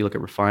plastics, you look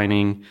at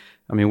refining.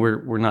 I mean,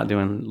 we're not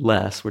doing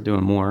less. We're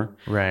doing more.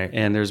 Right.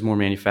 And there's more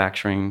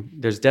manufacturing.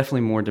 There's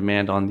definitely more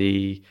demand on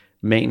the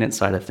maintenance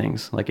side of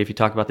things. Like if you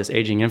talk about this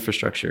aging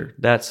infrastructure,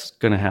 that's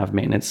going to have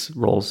maintenance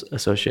roles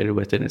associated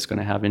with it. And it's going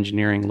to have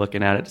engineering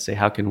looking at it to say,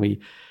 how can we,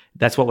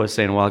 that's what I was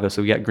saying a while ago.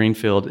 So we got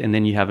greenfield and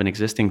then you have an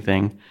existing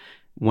thing.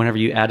 Whenever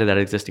you add to that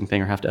existing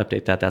thing or have to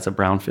update that, that's a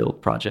brownfield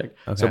project.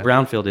 Okay. So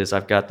brownfield is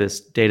I've got this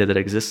data that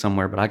exists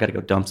somewhere, but I got to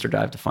go dumpster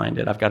dive to find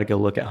it. I've got to go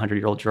look at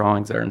 100-year-old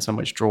drawings that are in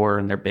someone's drawer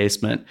in their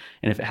basement.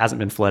 And if it hasn't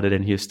been flooded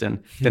in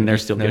Houston, then they're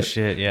still no good.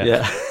 Shit,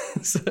 yeah.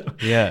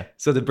 Yeah.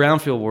 So the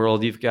brownfield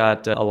world, you've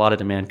got a lot of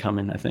demand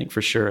coming, I think,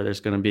 for sure. There's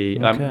going to be,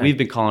 we've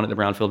been calling it the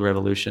brownfield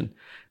revolution.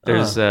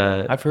 There's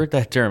I've heard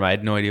that term. I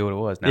had no idea what it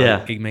was.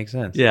 Now it makes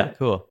sense. Yeah.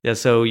 Cool. Yeah.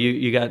 So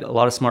you got a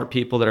lot of smart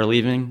people that are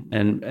leaving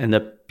and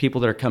the people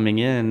that are coming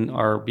in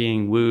are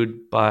being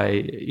wooed by,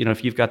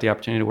 if you've got the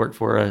opportunity to work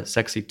for a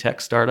sexy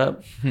tech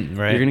startup,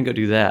 right. You're going to go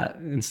do that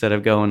instead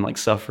of go and like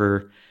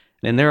suffer.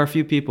 And there are a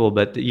few people,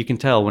 but you can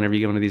tell whenever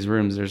you go into these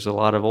rooms, there's a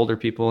lot of older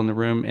people in the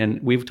room.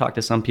 And we've talked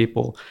to some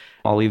people,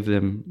 I'll leave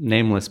them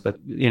nameless, but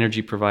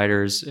energy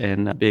providers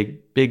and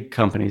big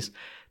companies,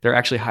 they're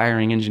actually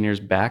hiring engineers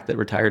back that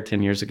retired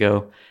 10 years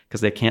ago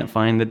because they can't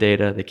find the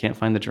data, they can't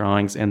find the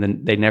drawings, and then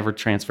they never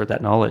transferred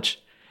that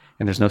knowledge.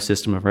 And there's no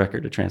system of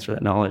record to transfer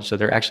that knowledge. So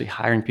they're actually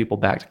hiring people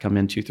back to come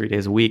in 2-3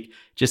 days a week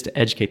just to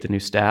educate the new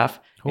staff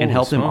and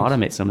help them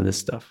automate some of this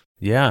stuff.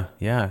 Yeah.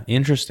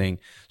 Interesting.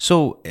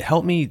 So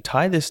help me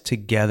tie this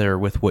together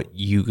with what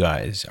you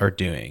guys are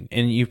doing.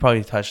 And you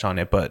probably touched on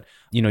it, but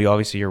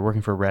you're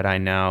working for Red Eye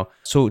now.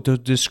 So to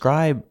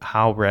describe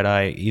how Red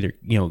Eye either,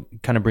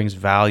 kind of brings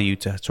value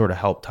to sort of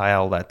help tie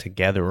all that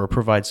together or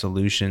provide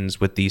solutions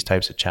with these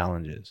types of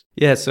challenges.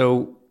 Yeah.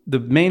 So the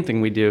main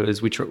thing we do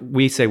is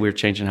we say we're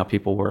changing how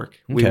people work.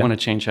 Okay. We want to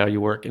change how you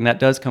work. And that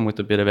does come with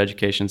a bit of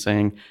education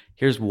saying,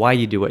 here's why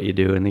you do what you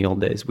do. In the old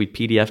days, we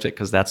PDF'd it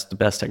because that's the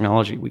best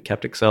technology. We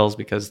kept Excels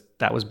because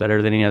that was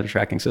better than any other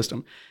tracking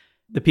system.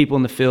 The people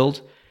in the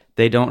field,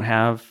 they don't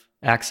have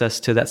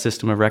access to that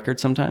system of record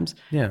sometimes.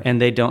 Yeah.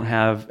 And they don't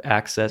have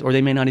access, or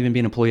they may not even be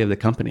an employee of the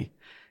company.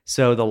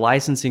 So the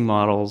licensing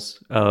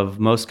models of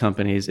most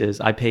companies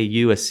is I pay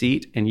you a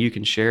seat and you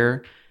can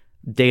share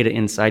data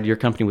inside your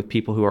company with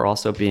people who are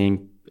also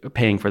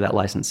paying for that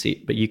license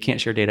seat, but you can't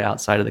share data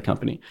outside of the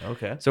company.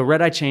 Okay. So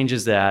Red Eye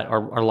changes that.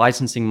 Our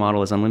licensing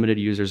model is unlimited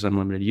users,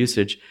 unlimited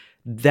usage.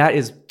 That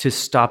is to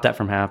stop that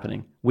from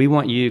happening. We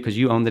want you, because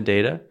you own the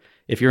data.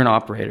 If you're an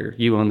operator,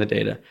 you own the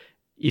data.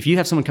 If you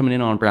have someone coming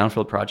in on a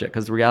brownfield project,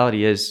 because the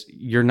reality is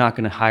you're not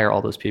going to hire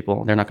all those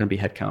people. They're not going to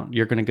be headcount.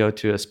 You're going to go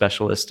to a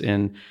specialist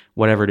in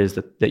whatever it is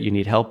that you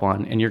need help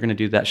on, and you're going to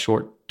do that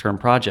short-term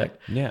project.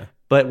 Yeah.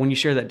 But when you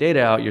share that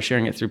data out, you're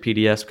sharing it through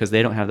PDFs because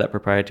they don't have that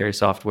proprietary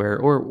software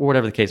or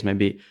whatever the case may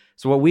be.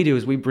 So what we do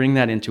is we bring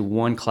that into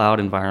one cloud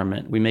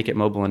environment. We make it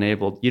mobile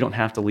enabled. You don't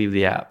have to leave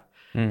the app.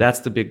 That's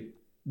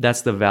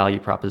the value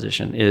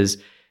proposition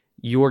is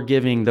you're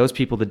giving those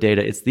people the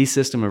data. It's the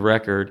system of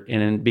record.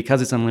 And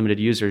because it's unlimited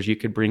users, you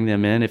could bring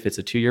them in. If it's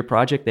a 2-year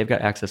project, they've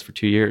got access for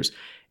 2 years.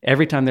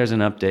 Every time there's an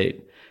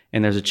update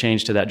and there's a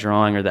change to that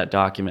drawing or that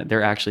document,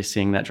 they're actually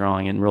seeing that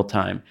drawing in real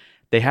time.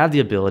 They have the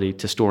ability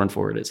to store and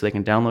forward it. So they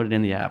can download it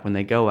in the app. When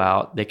they go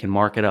out, they can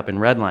mark it up and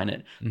redline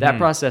it. Mm-hmm. That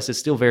process is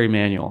still very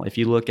manual. If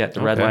you look at the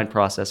redline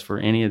process for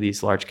any of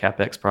these large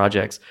CapEx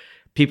projects,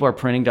 people are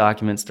printing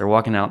documents, they're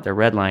walking out, they're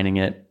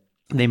redlining it.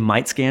 They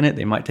might scan it,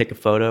 they might take a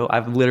photo.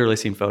 I've literally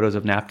seen photos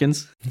of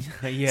napkins.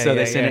 They send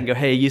it and go,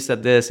 hey, you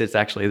said this, it's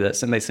actually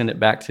this. And they send it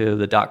back to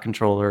the doc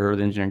controller or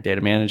the engineering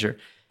data manager,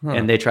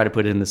 and they try to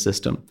put it in the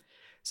system.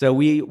 So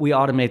we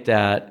automate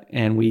that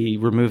and we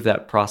remove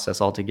that process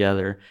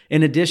altogether.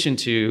 In addition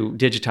to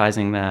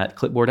digitizing that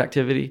clipboard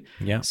activity.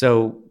 Yeah.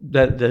 So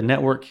the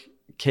network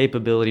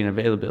capability and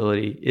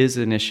availability is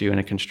an issue and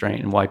a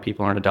constraint and why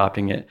people aren't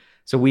adopting it.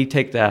 So we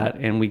take that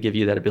and we give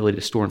you that ability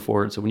to store and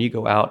forward. So when you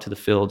go out to the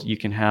field, you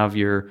can have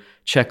your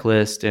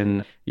checklist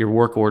and your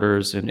work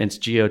orders and it's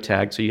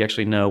geotagged. So you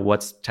actually know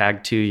what's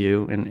tagged to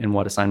you and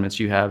what assignments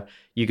you have.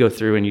 you go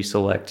through and you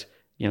select,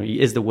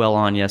 is the well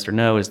on, yes or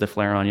no? Is the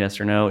flare on, yes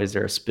or no? Is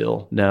there a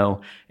spill?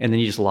 No. And then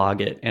you just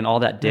log it. And all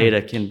that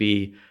data can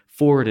be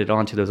forwarded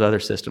onto those other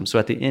systems. So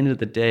at the end of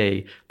the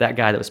day, that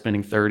guy that was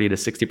spending 30 to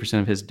 60%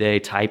 of his day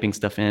typing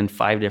stuff in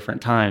 5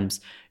 different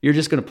times, you're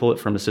just going to pull it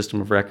from the system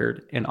of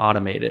record and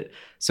automate it.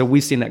 So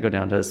we've seen that go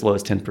down to as low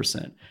as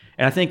 10%.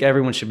 And I think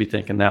everyone should be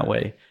thinking that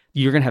way.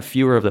 You're going to have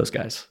fewer of those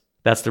guys.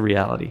 That's the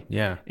reality.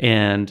 Yeah.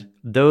 And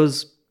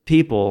those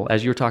people,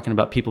 as you were talking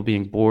about people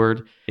being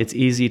bored, it's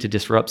easy to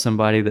disrupt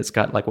somebody that's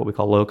got like what we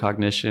call low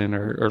cognition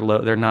or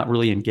low, they're not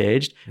really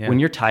engaged. Yeah. When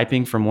you're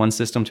typing from one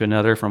system to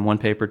another, from one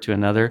paper to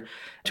another,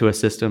 to a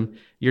system,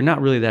 you're not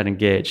really that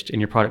engaged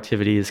and your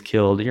productivity is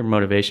killed. Your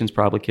motivation's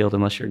probably killed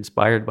unless you're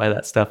inspired by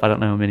that stuff. I don't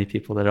know many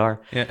people that are.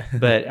 Yeah.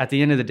 But at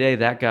the end of the day,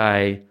 that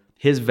guy,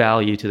 his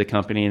value to the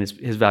company and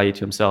his value to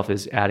himself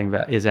is adding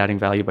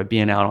value by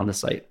being out on the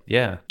site.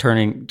 Yeah.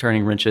 Turning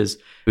wrenches,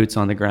 boots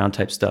on the ground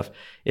type stuff.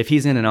 If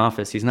he's in an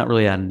office, he's not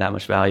really adding that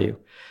much value.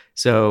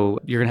 So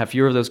you're going to have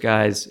fewer of those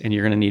guys and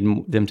you're going to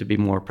need them to be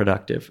more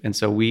productive. And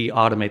so we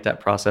automate that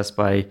process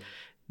by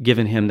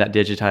giving him that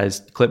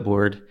digitized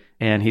clipboard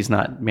and he's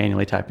not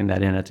manually typing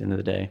that in at the end of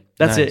the day.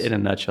 That's nice. It in a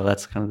nutshell.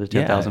 That's kind of the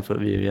 10,000 foot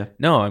view. Yeah.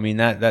 No, I mean,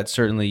 that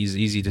certainly is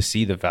easy to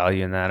see the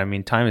value in that. I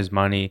mean, time is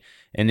money.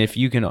 And if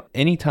you can,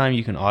 anytime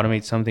you can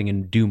automate something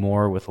and do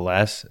more with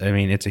less, I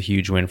mean, it's a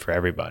huge win for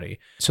everybody.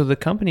 So the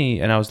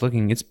company, and I was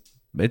looking,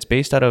 it's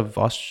based out of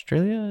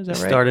Australia, is that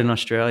right? Started in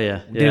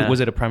Australia. Yeah. Was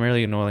it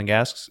primarily an oil and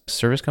gas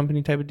service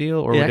company type of deal?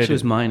 Or it actually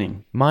was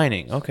mining.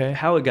 Mining, okay.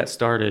 How it got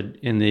started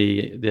in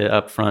the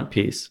upfront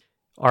piece.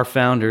 Our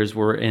founders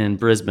were in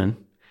Brisbane.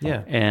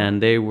 Yeah.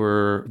 And they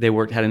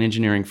had an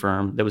engineering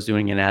firm that was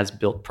doing an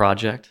as-built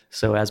project.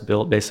 So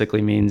as-built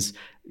basically means,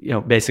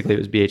 basically it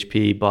was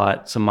BHP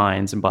bought some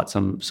mines and bought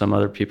some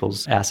other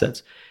people's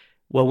assets.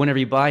 Well, whenever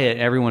you buy it,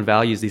 everyone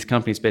values these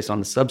companies based on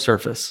the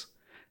subsurface.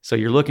 So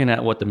you're looking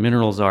at what the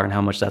minerals are and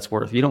how much that's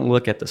worth. You don't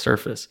look at the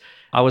surface.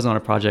 I was on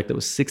a project that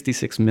was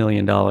 $66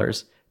 million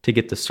to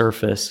get the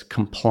surface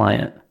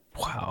compliant.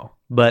 Wow.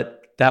 But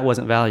that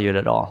wasn't valued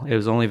at all. It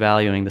was only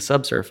valuing the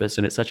subsurface,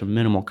 and it's such a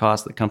minimal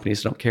cost that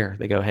companies don't care.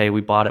 They go, hey, we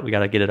bought it. We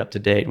got to get it up to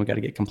date, and we got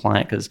to get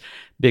compliant because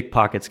big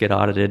pockets get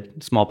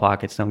audited, small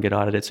pockets don't get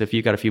audited. So if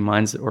you got a few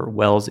mines or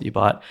wells that you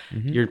bought,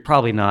 you're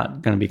probably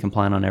not going to be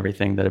compliant on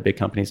everything that a big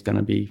company is going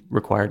to be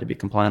required to be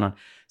compliant on.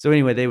 So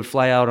anyway, they would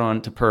fly out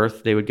on to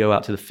Perth. They would go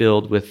out to the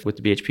field with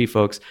the BHP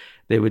folks.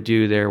 They would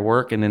do their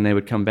work, and then they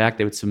would come back.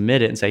 They would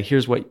submit it and say,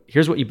 here's what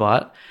you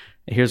bought.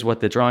 Here's what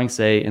the drawings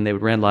say, and they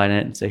would redline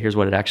it and say, here's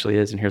what it actually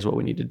is, and here's what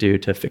we need to do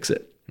to fix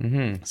it.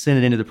 Send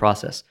it into the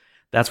process.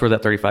 That's where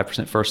that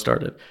 35% first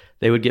started.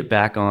 They would get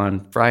back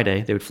on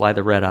Friday. They would fly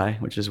the red eye,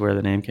 which is where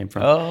the name came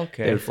from. Oh,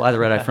 okay. They would fly the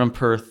red eye from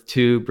Perth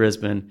to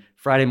Brisbane.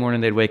 Friday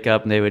morning, they'd wake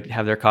up and they would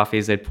have their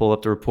coffees. They'd pull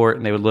up the report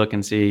and they would look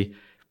and see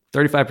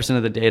 35%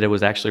 of the data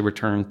was actually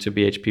returned to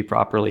BHP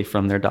properly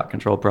from their dot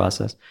control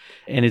process.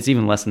 And it's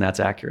even less than that's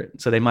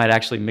accurate. So they might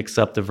actually mix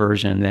up the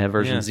version. They have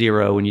version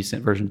 0 when you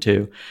sent version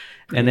 2.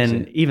 And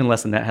then even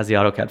less than that has the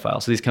AutoCAD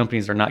file. So these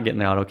companies are not getting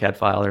the AutoCAD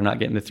file. They're not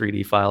getting the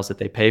 3D files that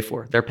they pay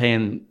for. They're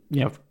paying,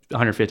 $150,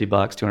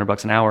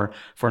 $200 an hour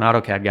for an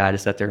AutoCAD guy to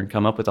sit there and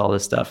come up with all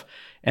this stuff.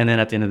 And then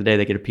at the end of the day,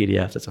 they get a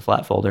PDF that's a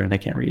flat folder and they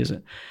can't reuse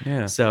it.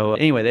 Yeah. So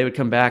anyway, they would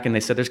come back and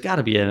they said, there's got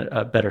to be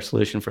a better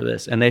solution for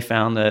this. And they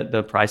found that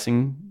the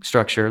pricing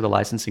structure, the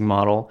licensing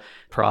model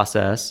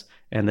process,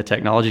 and the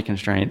technology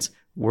constraints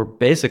were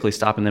basically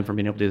stopping them from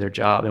being able to do their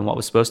job. And what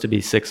was supposed to be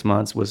 6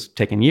 months was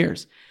taking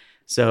years.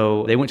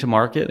 So they went to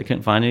market, they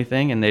couldn't find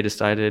anything, and they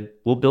decided,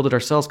 we'll build it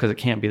ourselves because it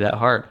can't be that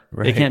hard.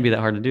 Right. It can't be that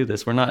hard to do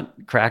this. We're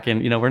not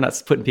cracking, we're not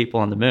putting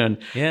people on the moon.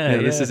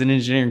 This is an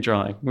engineering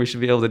drawing. We should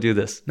be able to do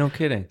this. No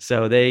kidding.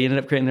 So they ended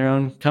up creating their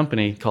own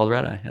company called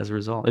Red Eye as a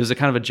result. It was a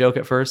kind of a joke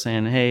at first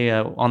saying, hey,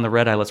 on the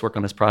Red Eye, let's work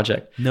on this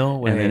project. No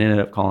way. And then ended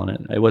up calling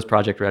it. It was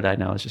Project Red Eye.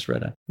 Now it's just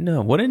Red Eye.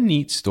 No, what a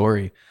neat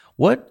story.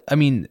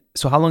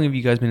 So how long have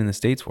you guys been in the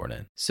States for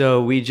then?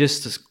 So we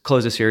just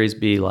closed a Series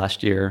B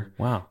last year.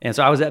 Wow. And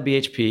so I was at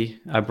BHP.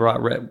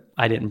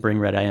 I didn't bring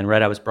Red Eye in.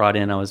 Red Eye was brought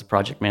in. I was a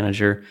project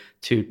manager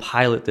to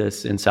pilot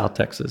this in South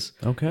Texas.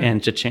 Okay.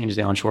 And to change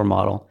the onshore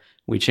model.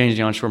 We changed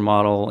the onshore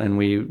model and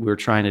we were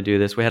trying to do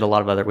this. We had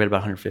about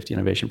 150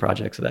 innovation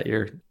projects that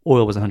year.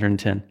 Oil was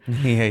 110.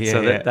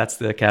 That's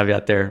the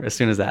caveat there. As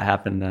soon as that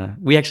happened,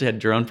 we actually had a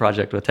drone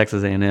project with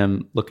Texas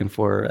A&M looking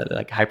for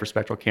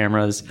hyperspectral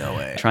cameras. No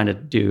way. Trying to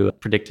do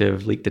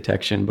predictive leak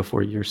detection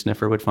before your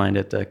sniffer would find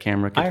it. The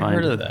camera could find it. I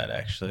heard of that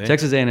actually.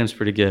 Texas A&M's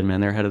pretty good, man.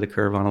 They're ahead of the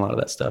curve on a lot of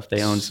that stuff.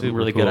 They own some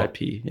really good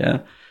IP.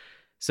 Yeah.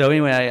 So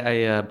anyway,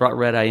 I brought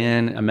Red Eye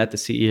in. I met the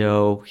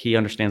CEO. He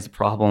understands the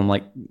problem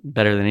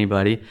better than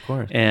anybody. Of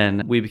course.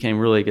 And we became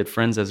really good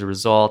friends as a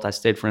result. I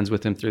stayed friends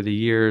with him through the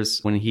years.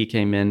 When he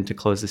came in to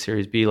close the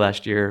Series B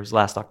last year, it was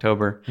last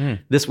October.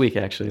 This week,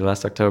 actually,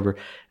 last October.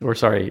 It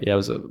was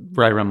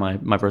right around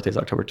my birthday is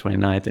October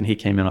 29th, and he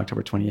came in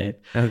October 28th.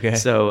 Okay.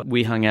 So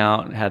we hung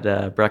out,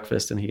 had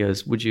breakfast, and he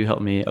goes, would you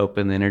help me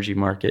open the energy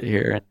market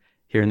here?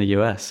 here in the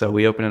US. So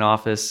we opened an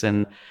office,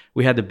 and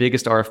we had the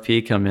biggest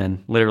RFP come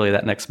in literally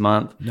that next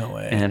month. No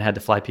way. And had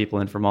to fly people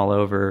in from all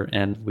over.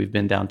 And we've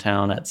been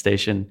downtown at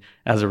Station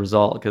as a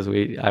result, because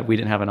we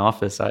didn't have an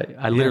office.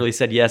 I literally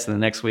said yes. And the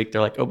next week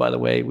they're like, oh, by the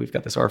way, we've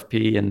got this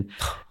RFP and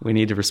we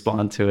need to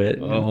respond to it.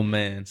 Oh,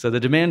 man. So the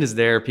demand is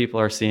there. People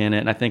are seeing it.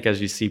 And I think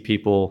as you see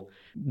people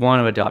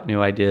want to adopt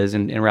new ideas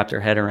and wrap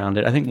their head around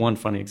it. I think one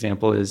funny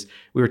example is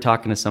we were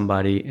talking to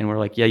somebody and we're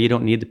like, yeah, you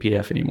don't need the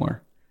PDF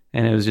anymore.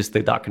 And it was just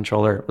the dot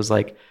controller. It was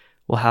like,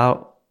 well,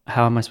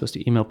 how am I supposed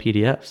to email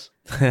PDFs?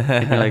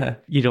 And you're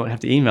like, you don't have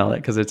to email it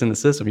because it's in the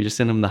system. You just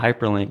send them the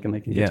hyperlink and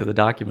they can get to the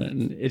document.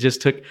 And it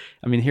just took,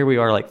 I mean, here we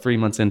are like 3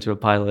 months into a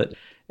pilot,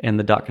 and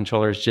the dot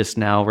controller is just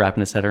now wrapping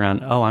his head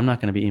around, oh, I'm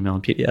not going to be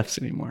emailing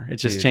PDFs anymore.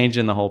 It's just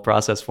changing the whole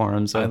process for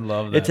him. So I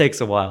love that. It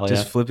takes a while.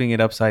 Just flipping it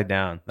upside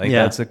down. Like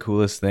that's the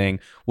coolest thing.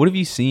 What have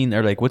you seen,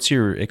 or like, what's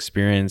your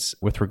experience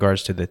with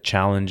regards to the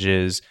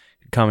challenges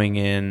coming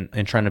in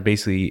and trying to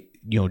basically,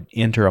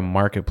 enter a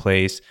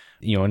marketplace,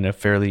 in a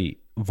fairly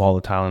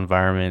volatile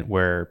environment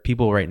where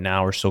people right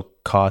now are so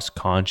cost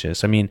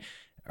conscious? I mean,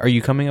 are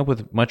you coming up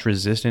with much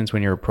resistance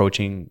when you're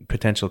approaching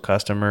potential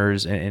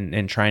customers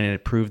and trying to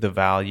prove the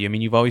value? I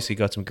mean, you've obviously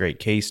got some great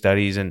case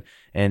studies and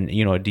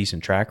a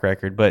decent track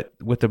record, but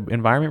with the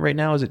environment right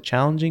now, is it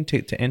challenging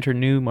to enter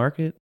new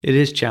market? It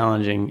is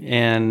challenging,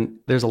 and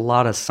there's a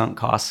lot of sunk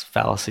cost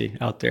fallacy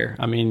out there.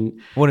 I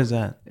mean, what is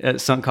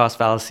that? Sunk cost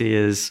fallacy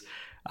is,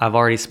 I've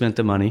already spent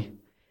the money,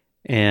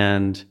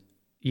 and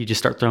you just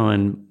start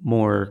throwing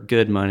more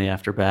good money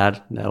after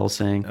bad, that old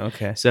saying.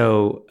 Okay.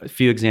 So a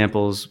few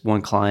examples.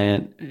 One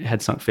client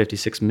had sunk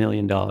 $56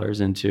 million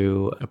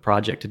into a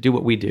project to do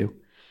what we do.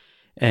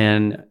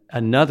 And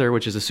another,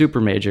 which is a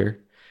super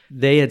major,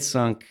 they had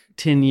sunk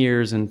 10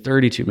 years and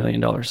 $32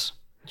 million.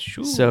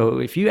 Sure. So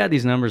if you add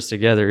these numbers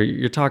together,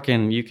 you're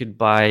talking, you could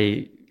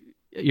buy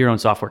your own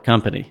software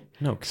company.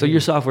 No, so your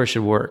software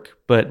should work,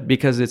 but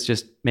because it's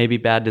just maybe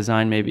bad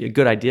design, maybe a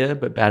good idea,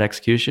 but bad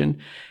execution,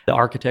 the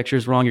architecture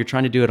is wrong. You're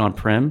trying to do it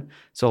on-prem.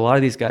 So a lot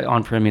of these guys,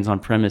 on-prem means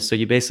on-premise. So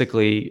you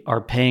basically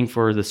are paying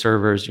for the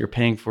servers, you're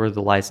paying for the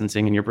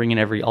licensing, and you're bringing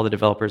all the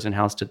developers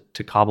in-house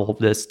to cobble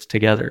this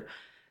together.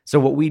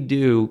 So what we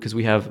do, because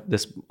we have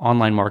this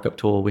online markup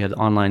tool, we have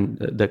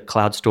the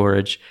cloud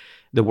storage,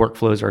 the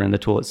workflows are in the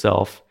tool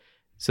itself.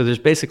 So there's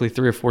basically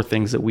 3 or 4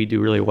 things that we do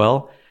really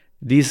well.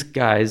 These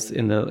guys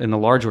in the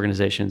large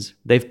organizations,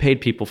 they've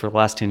paid people for the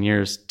last 10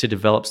 years to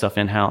develop stuff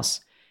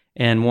in-house.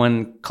 And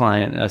one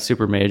client, a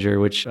super major,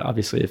 which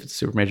obviously if it's a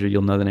super major,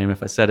 you'll know the name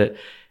if I said it,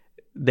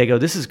 they go,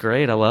 this is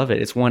great. I love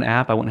it. It's one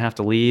app. I wouldn't have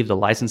to leave. The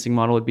licensing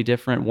model would be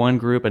different. One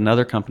group,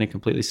 another company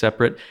completely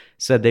separate,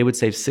 said they would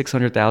save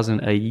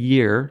 $600,000 a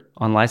year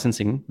on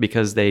licensing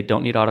because they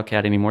don't need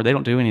AutoCAD anymore. They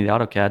don't do any of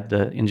the AutoCAD.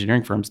 The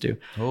engineering firms do.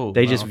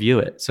 They just view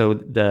it. So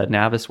the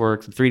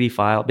Navisworks, the 3D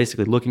file,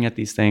 basically looking at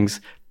these things,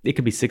 it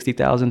could be $60,000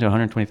 to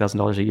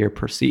 $120,000 a year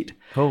per seat.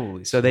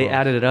 Holy So they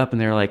added it up and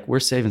they're like,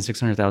 we're saving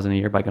 $600,000 a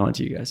year by going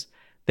to you guys.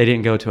 They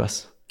didn't go to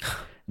us.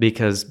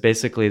 Because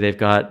basically they've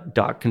got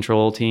dot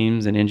control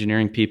teams and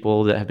engineering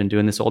people that have been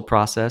doing this old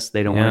process.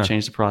 They don't want to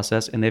change the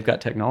process. And they've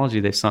got technology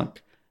they've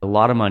sunk a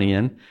lot of money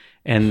in.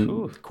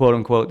 And quote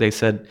unquote, they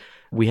said,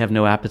 we have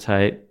no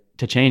appetite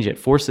to change it.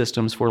 4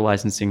 systems, 4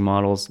 licensing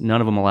models. None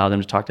of them allow them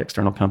to talk to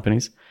external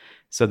companies.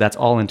 So that's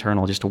all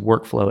internal, just to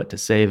workflow it, to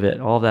save it,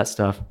 all of that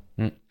stuff.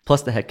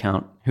 Plus the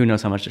headcount. Who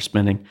knows how much they're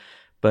spending.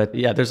 But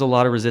yeah, there's a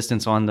lot of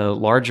resistance on the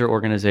larger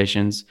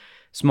organizations.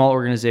 Small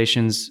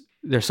organizations,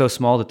 they're so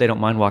small that they don't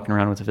mind walking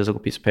around with a physical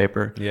piece of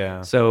paper.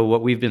 Yeah. So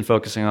what we've been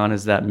focusing on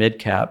is that mid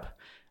cap.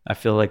 I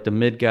feel like the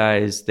mid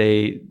guys,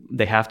 they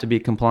have to be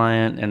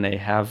compliant and they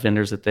have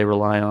vendors that they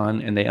rely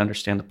on and they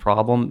understand the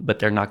problem, but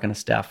they're not going to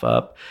staff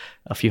up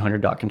a few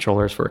hundred dot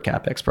controllers for a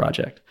CapEx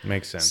project.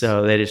 Makes sense.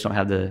 So they just don't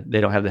have the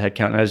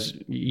headcount. And as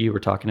you were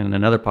talking in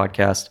another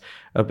podcast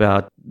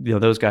about,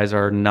 those guys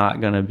are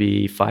not going to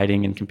be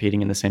fighting and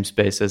competing in the same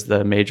space as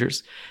the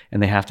majors,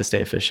 and they have to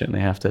stay efficient. They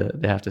have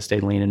to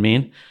stay lean and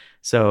mean.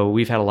 So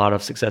we've had a lot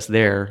of success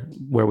there.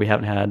 Where we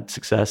haven't had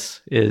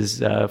success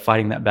is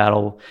fighting that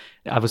battle.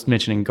 I was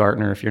mentioning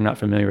Gartner. If you're not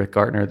familiar with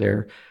Gartner,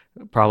 they're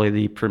probably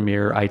the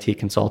premier IT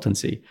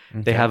consultancy.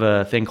 Okay. They have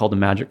a thing called the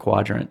Magic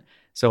Quadrant.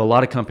 So a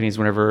lot of companies,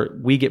 whenever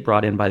we get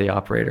brought in by the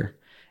operator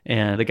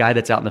and the guy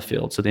that's out in the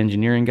field, so the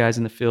engineering guys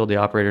in the field, the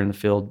operator in the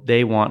field,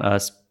 they want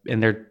us,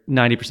 and they're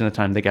 90% of the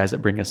time the guys that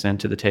bring us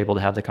into the table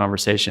to have the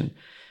conversation.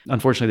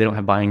 Unfortunately, they don't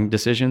have buying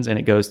decisions, and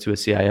it goes to a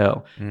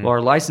CIO. Well,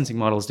 our licensing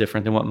model is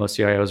different than what most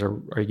CIOs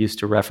are used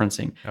to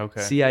referencing.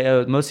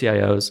 Okay. Most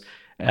CIOs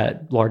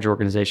at large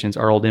organizations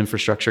are old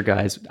infrastructure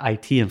guys,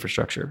 IT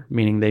infrastructure,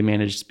 meaning they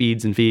manage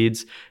speeds and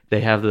feeds.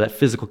 They have that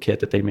physical kit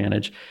that they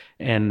manage,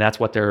 and that's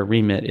what their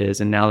remit is.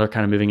 And now they're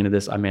kind of moving into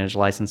this, I manage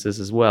licenses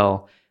as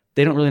well.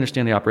 They don't really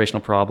understand the operational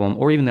problem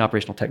or even the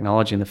operational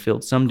technology in the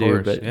field. Some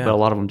do, but a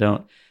lot of them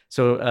don't.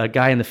 So a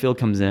guy in the field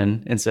comes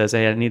in and says,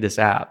 hey, I need this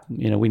app.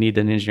 We need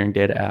an engineering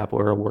data app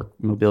or a work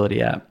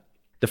mobility app.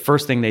 the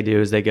first thing they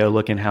do is they go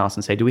look in-house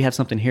and say, do we have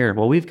something here?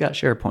 Well, we've got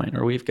SharePoint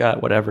or we've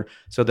got whatever.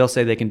 So they'll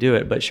say they can do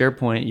it, but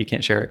SharePoint, you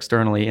can't share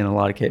externally in a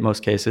lot of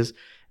most cases.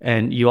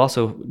 And you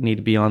also need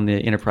to be on the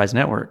enterprise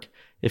network.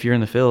 If you're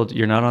in the field,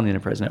 you're not on the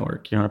enterprise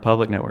network. You're on a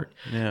public network.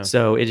 Yeah.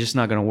 So it's just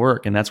not going to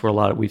work. And that's where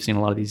we've seen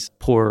a lot of these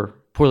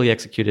poorly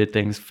executed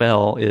things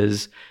fail,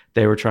 is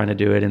they were trying to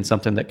do it in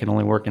something that can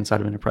only work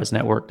inside of an enterprise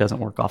network, doesn't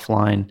work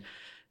offline.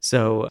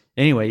 So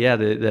anyway, yeah,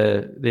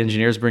 the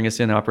engineers bring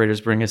us in, the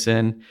operators bring us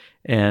in,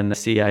 and the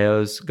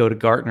CIOs go to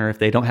Gartner. If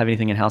they don't have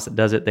anything in-house that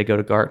does it, they go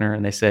to Gartner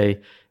and they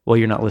say, well,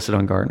 you're not listed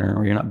on Gartner,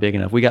 or you're not big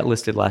enough. We got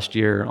listed last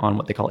year on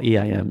what they call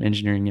EIM,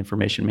 Engineering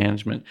Information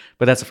Management,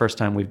 but that's the first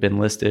time we've been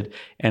listed,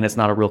 and it's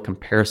not a real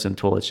comparison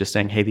tool. It's just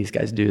saying, hey, these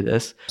guys do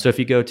this. So if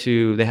you go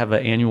to, they have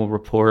an annual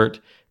report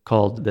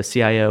called the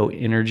CIO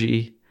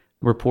Energy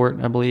Report,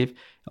 I believe.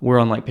 We're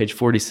on like page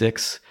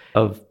 46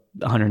 of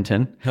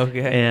 110.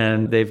 Okay.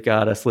 And they've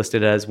got us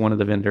listed as one of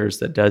the vendors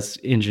that does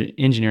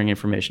engineering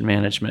information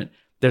management.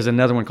 There's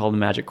another one called the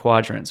Magic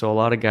Quadrant. So a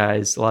lot of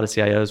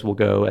CIOs will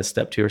go as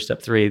step 2 or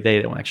step 3.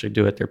 They don't actually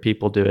do it. Their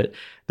people do it.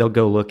 They'll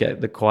go look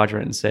at the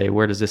quadrant and say,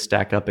 where does this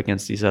stack up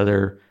against these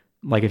other,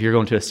 like if you're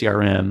going to a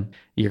CRM,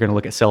 you're going to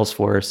look at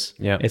Salesforce.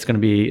 Yeah. It's going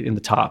to be in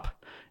the top.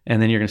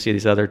 And then you're going to see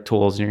these other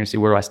tools, and you're going to see,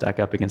 where do I stack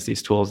up against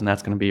these tools? And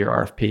that's going to be your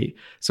RFP.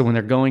 So when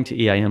they're going to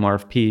EIM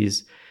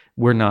RFPs,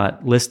 we're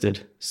not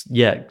listed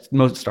yet.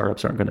 Most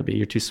startups aren't going to be.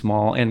 You're too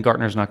small, and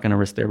Gartner's not going to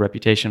risk their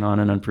reputation on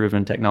an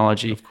unproven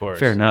technology. Of course.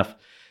 Fair enough.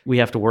 We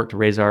have to work to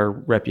raise our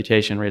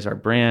reputation, raise our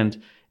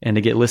brand, and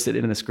to get listed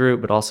in this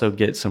group, but also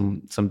get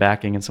some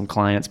backing and some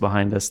clients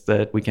behind us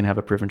that we can have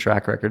a proven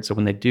track record. So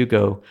when they do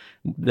go,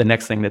 the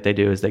next thing that they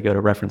do is they go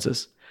to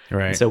references.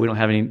 Right. And so we don't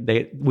have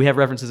any. We have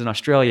references in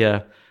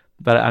Australia,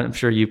 but I'm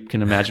sure you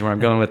can imagine where I'm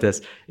going with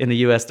this. In the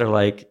U.S., they're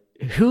like,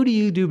 who do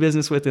you do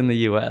business with in the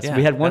U.S.? Yeah,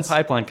 we had one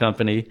pipeline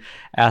company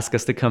ask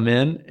us to come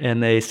in,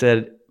 and they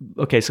said,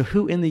 okay, so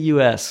who in the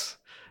U.S.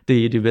 do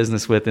you do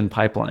business with in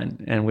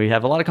pipeline? And we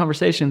have a lot of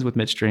conversations with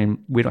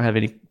midstream. We don't have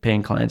any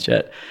paying clients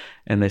yet.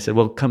 And they said,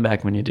 well, come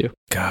back when you do.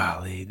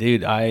 Golly,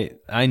 dude, I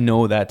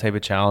know that type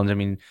of challenge. I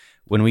mean,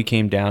 when we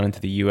came down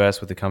into the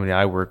U.S. with the company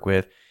I work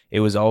with, it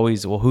was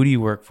always, well, who do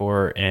you work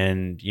for?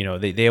 And, you know,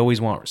 they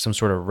always want some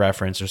sort of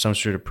reference or some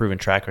sort of proven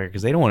track record,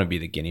 because they don't want to be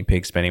the guinea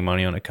pig spending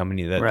money on a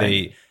company that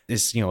they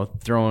is, you know,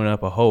 throwing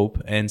up a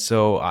hope. And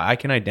so I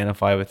can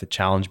identify with the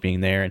challenge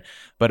being there.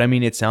 But I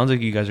mean, it sounds like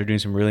you guys are doing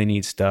some really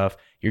neat stuff.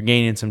 You're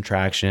gaining some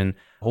traction.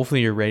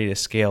 Hopefully you're ready to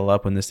scale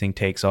up when this thing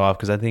takes off,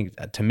 because I think,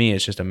 to me,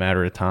 it's just a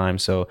matter of time.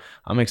 So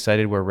I'm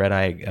excited where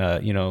Red-Eye,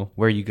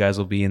 where you guys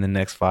will be in the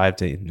next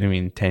 10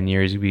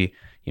 years. You'll be,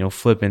 you know,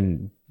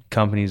 flipping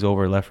companies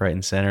over left, right,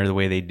 and center the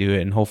way they do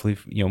it, and hopefully,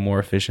 you know, more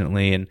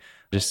efficiently, and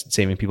just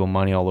saving people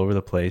money all over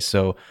the place.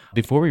 So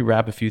before we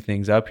wrap a few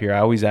things up here, I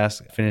always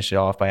finish it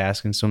off by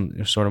asking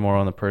some sort of more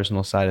on the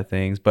personal side of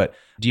things. But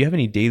do you have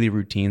any daily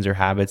routines or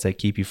habits that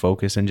keep you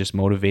focused and just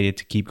motivated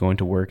to keep going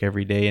to work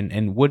every day?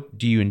 And what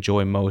do you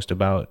enjoy most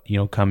about, you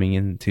know, coming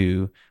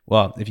into,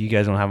 well, if you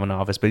guys don't have an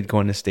office, but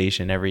going to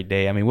station every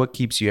day? I mean, what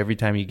keeps you every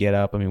time you get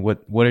up? I mean,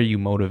 what are you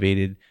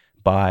motivated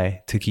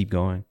by to keep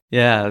going?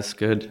 Yeah, that's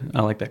good.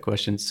 I like that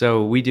question.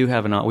 So we do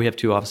have we have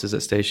 2 offices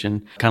at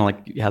station, kind of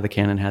like how the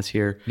Canon has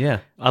here. Yeah.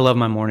 I love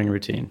my morning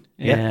routine,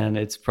 and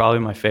it's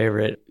probably my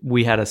favorite.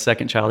 We had a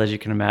second child, as you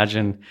can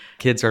imagine.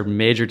 Kids are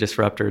major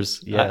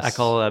disruptors. Yes. I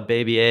call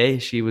baby A.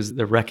 She was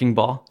the wrecking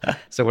ball.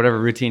 So whatever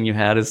routine you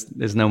had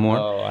is no more.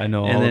 Oh, I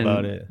know all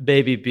about it.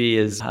 Baby B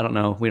is, I don't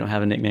know, we don't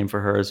have a nickname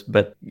for hers,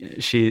 but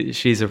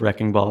she's a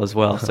wrecking ball as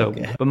well. So,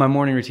 okay. But my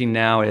morning routine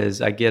now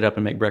is I get up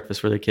and make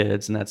breakfast for the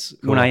kids, and that's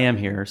cool. When I am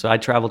here. So I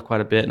traveled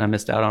quite a bit, and I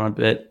missed out on a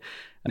bit.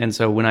 And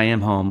so when I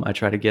am home, I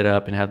try to get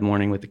up and have the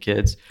morning with the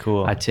kids.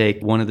 Cool. I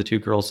take one of the 2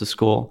 girls to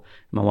school.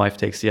 My wife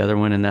takes the other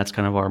one, and that's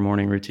kind of our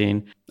morning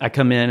routine. I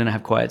come in and I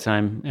have quiet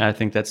time. And I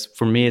think that's,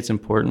 for me, it's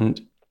important.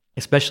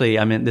 Especially,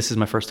 this is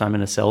my first time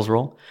in a sales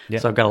role. Yeah.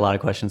 So I've got a lot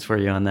of questions for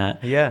you on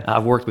that. Yeah.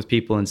 I've worked with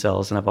people in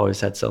sales, and I've always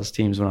had sales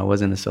teams when I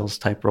was in a sales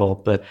type role.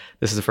 But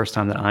this is the first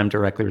time that I'm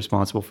directly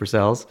responsible for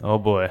sales. Oh,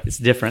 boy. It's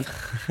different.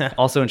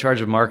 Also in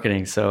charge of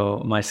marketing.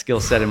 So my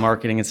skill set in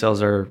marketing and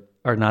sales are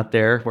not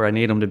there where I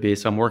need them to be.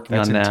 So I'm working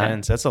on that. That's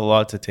intense. That's a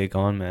lot to take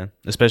on, man.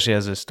 Especially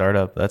as a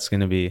startup. That's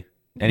going to be...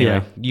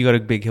 Anyway, You got a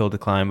big hill to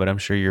climb, but I'm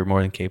sure you're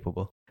more than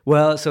capable.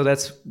 Well, so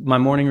that's my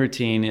morning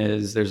routine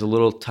is there's a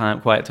little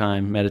quiet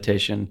time,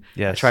 meditation.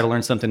 Yes. I try to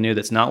learn something new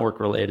that's not work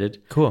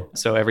related. Cool.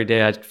 So every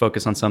day I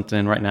focus on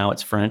something. Right now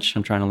it's French.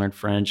 I'm trying to learn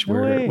French.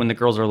 When the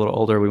girls are a little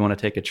older, we want to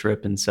take a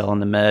trip and sell in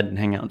the Med and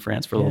hang out in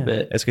France for a little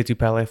bit. Est-ce que tu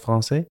parles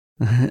français?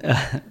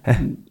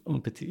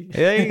 Un petit.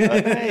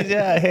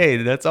 Yeah,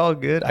 hey, that's all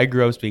good. I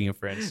grew up speaking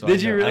French. So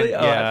Did you really?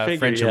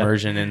 French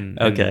immersion and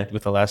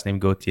with the last name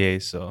Gauthier.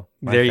 So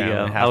there you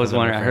go. I was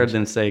wondering. I heard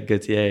them say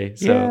Gauthier.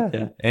 So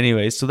yeah.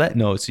 Anyway, so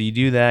you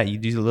do that. You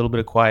do a little bit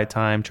of quiet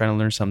time, trying to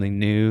learn something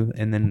new,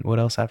 and then what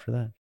else after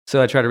that?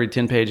 So I try to read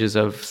 10 pages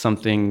of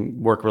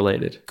something work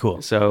related.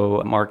 Cool.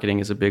 So marketing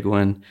is a big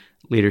one.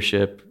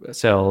 Leadership,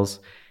 sales.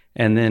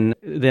 And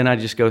then I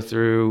just go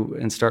through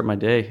and start my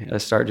day. I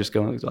start just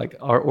going like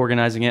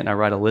organizing it, and I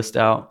write a list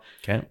out.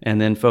 Okay. And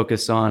then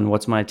focus on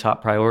what's my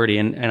top priority.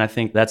 And I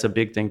think that's a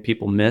big thing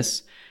people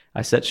miss.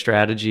 I set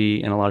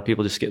strategy, and a lot of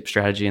people just skip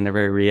strategy and they're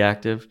very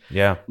reactive.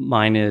 Yeah.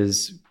 Mine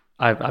is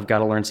I've got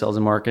to learn sales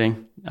and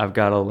marketing. I've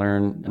got to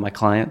learn my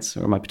clients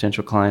or my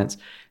potential clients.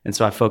 And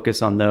so I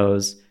focus on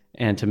those.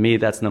 And to me,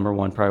 that's number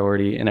one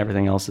priority, and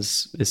everything else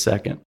is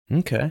second.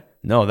 Okay.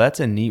 No, that's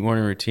a neat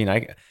morning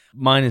routine.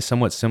 Mine is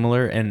somewhat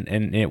similar, and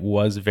it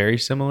was very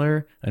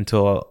similar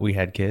until we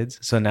had kids.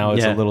 So now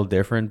it's a little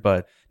different.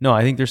 But no,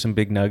 I think there's some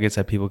big nuggets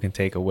that people can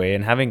take away.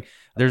 And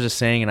there's a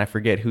saying, and I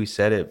forget who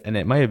said it, and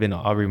it might have been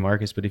Aubrey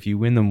Marcus, but if you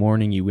win the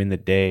morning, you win the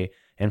day.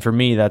 And for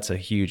me, that's a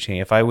huge thing.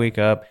 If I wake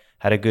up,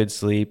 had a good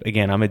sleep,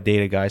 again, I'm a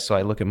data guy, so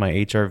I look at my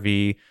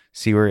HRV,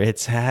 see where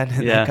it's at,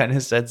 and that kind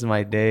of sets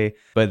my day.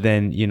 But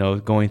then,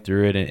 going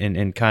through it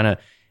and kind of,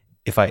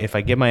 if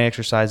I get my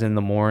exercise in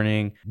the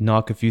morning,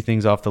 knock a few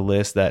things off the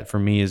list that for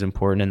me is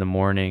important in the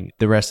morning,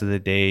 the rest of the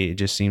day, it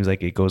just seems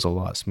like it goes a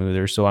lot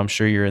smoother. So I'm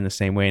sure you're in the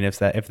same way. And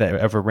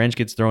if a wrench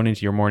gets thrown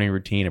into your morning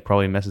routine, it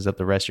probably messes up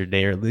the rest of your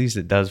day, or at least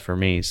it does for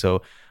me.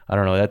 So I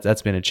don't know,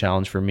 that's been a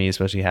challenge for me,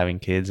 especially having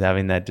kids,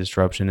 having that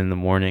disruption in the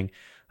morning.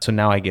 So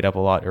now I get up a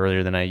lot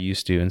earlier than I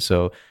used to. And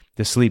so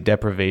the sleep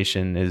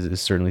deprivation is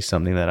certainly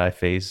something that I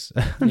face.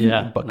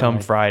 Yeah. But come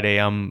Friday,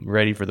 I'm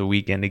ready for the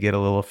weekend to get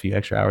a few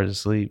extra hours of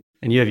sleep.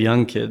 And you have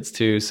young kids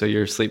too, so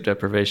your sleep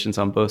deprivation's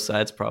on both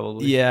sides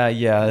probably. Yeah,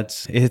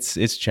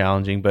 it's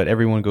challenging, but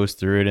everyone goes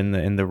through it,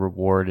 and the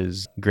reward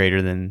is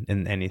greater than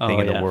anything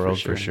in the world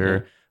for sure.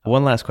 Yeah.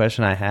 One last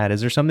question I had: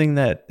 is there something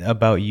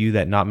about you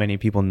that not many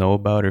people know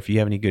about, or if you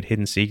have any good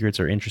hidden secrets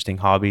or interesting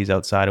hobbies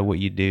outside of what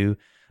you do?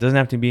 It doesn't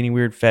have to be any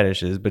weird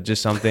fetishes, but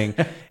just something.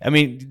 I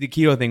mean, the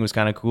keto thing was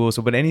kind of cool.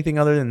 So, but anything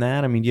other than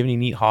that? I mean, do you have any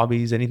neat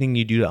hobbies? Anything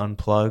you do to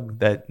unplug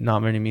that not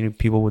many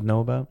people would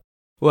know about?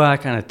 Well, I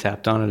kind of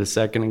tapped on it a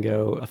second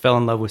ago. I fell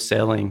in love with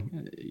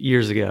sailing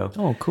years ago.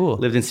 Oh, cool.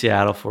 Lived in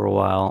Seattle for a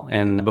while.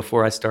 And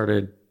before I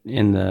started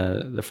in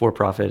the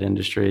for-profit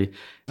industry,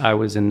 I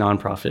was in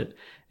nonprofit.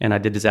 And I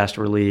did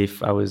disaster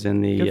relief. I was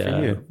in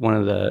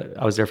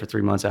I was there for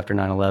 3 months after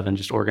 9/11,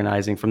 just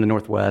organizing from the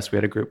Northwest. We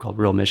had a group called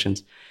Real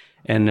Missions.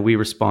 And we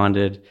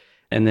responded.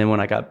 And then when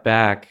I got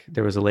back,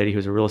 there was a lady who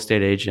was a real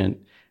estate agent.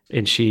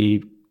 And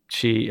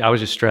I was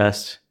just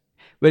stressed.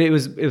 But it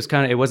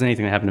wasn't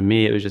anything that happened to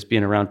me. It was just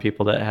being around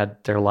people that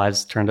had their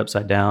lives turned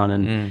upside down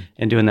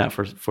and doing that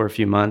for a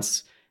few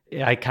months.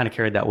 I kind of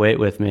carried that weight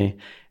with me.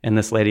 And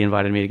this lady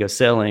invited me to go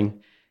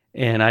sailing,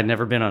 and I'd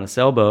never been on a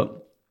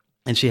sailboat,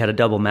 and she had a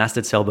double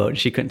masted sailboat, and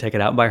she couldn't take it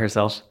out by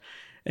herself.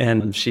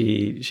 And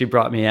she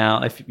brought me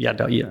out.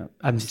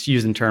 I'm just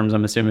using terms.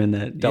 I'm assuming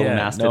that double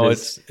masted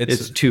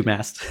it's two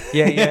mast.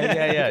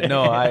 Yeah.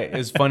 No,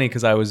 it's funny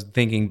because I was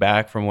thinking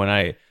back from when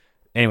I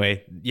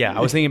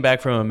was thinking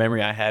back from a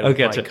memory I had with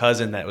my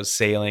cousin that was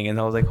sailing, and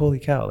I was like, holy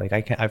cow, like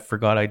I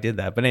forgot I did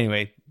that. But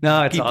anyway,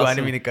 no, it's keep awesome. going. I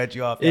didn't mean to cut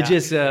you off. It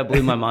just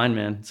blew my mind,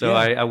 man. So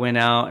I went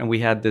out, and we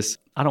had this,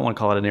 I don't want to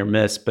call it a near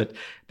miss, but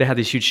they had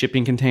these huge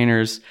shipping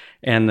containers,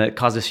 and that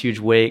caused this huge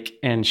wake.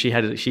 And she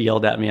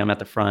yelled at me. I'm at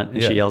the front,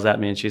 and she yells at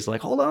me, and she's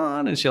like, hold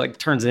on. And she like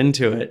turns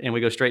into it, and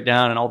we go straight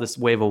down, and all this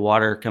wave of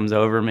water comes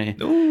over me.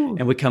 Ooh.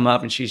 And we come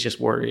up, and she's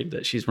just worried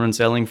that she's run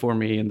sailing for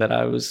me and that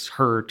I was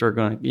hurt or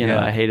going,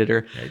 I hated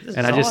her. Yeah,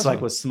 and I just like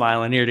was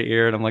smiling ear to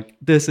ear, and I'm like,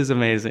 this is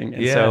amazing.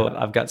 And so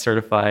I've got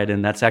certified,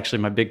 and that's actually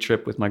my big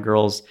trip with my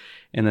girls.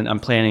 And then I'm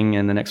planning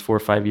in the next 4 or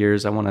 5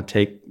 years, I want to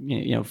take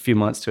a few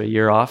months to a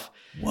year off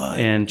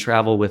and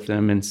travel with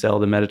them and sail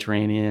the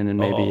Mediterranean and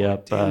maybe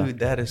up. Dude,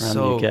 that is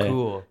so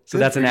cool. So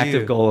that's an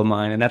active goal of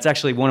mine. And that's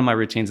actually one of my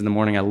routines in the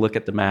morning. I look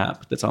at the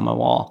map that's on my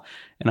wall,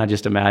 and I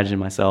just imagine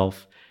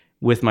myself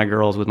with my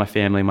girls, with my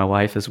family, my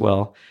wife as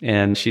well.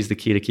 And she's the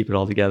key to keep it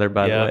all together,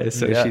 by the way.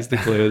 So she's the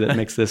glue that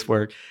makes this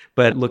work.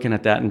 But looking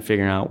at that and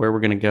figuring out where we're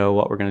going to go,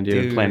 what we're going to do,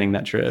 and planning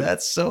that trip.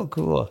 That's so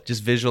cool.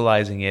 Just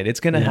visualizing it. It's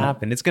going to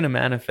happen. It's going to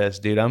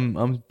manifest, dude.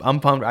 I'm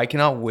pumped. I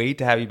cannot wait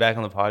to have you back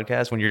on the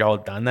podcast when you're all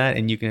done that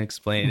and you can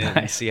explain it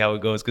and see how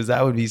it goes, because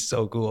that would be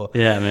so cool.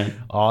 Yeah,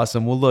 man.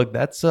 Awesome. Well, look,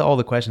 that's all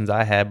the questions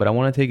I had, but I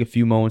want to take a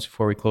few moments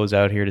before we close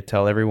out here to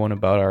tell everyone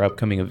about our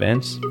upcoming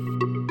events.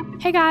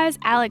 Hey guys,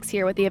 Alex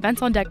here with the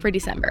events on deck for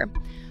December.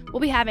 We'll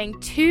be having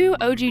 2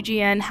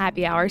 OGGN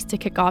happy hours to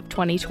kick off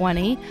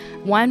 2020.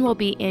 One will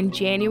be in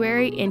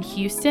January in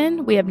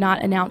Houston. We have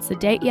not announced the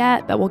date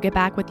yet, but we'll get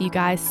back with you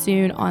guys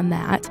soon on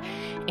that.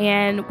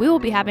 And we will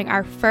be having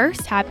our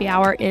first happy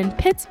hour in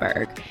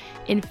Pittsburgh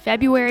in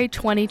February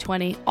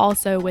 2020,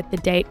 also with the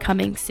date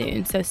coming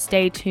soon. So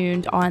stay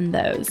tuned on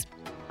those.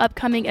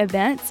 Upcoming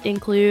events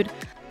include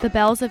The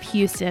Bells of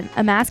Houston,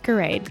 a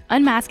masquerade,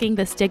 unmasking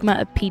the stigma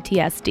of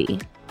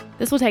PTSD.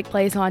 This will take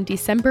place on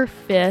December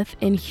 5th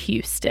in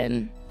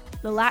Houston.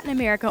 The Latin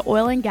America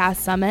Oil and Gas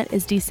Summit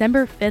is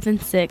December 5th and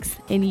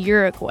 6th in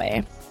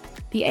Uruguay.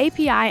 The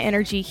API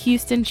Energy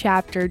Houston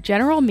Chapter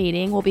General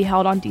Meeting will be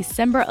held on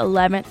December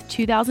 11th,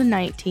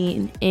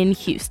 2019 in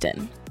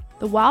Houston.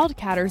 The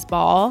Wildcatters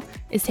Ball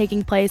is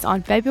taking place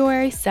on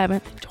February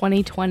 7th,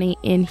 2020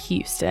 in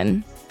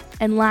Houston.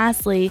 And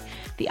lastly,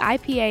 the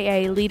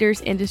IPAA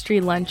Leaders Industry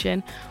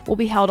Luncheon will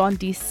be held on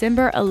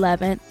December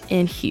 11th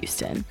in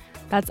Houston.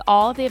 That's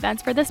all of the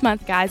events for this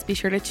month, guys. Be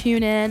sure to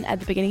tune in at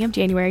the beginning of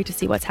January to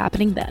see what's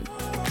happening then.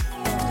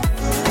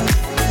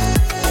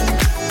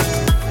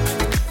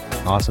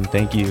 Awesome.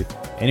 Thank you.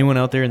 Anyone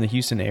out there in the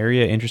Houston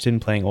area interested in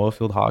playing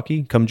oilfield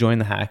hockey? Come join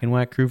the Hack and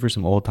Whack crew for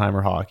some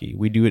old-timer hockey.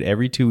 We do it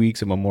every 2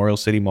 weeks at Memorial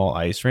City Mall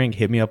Ice Rink.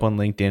 Hit me up on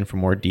LinkedIn for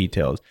more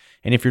details.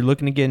 And if you're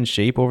looking to get in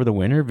shape over the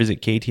winter,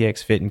 visit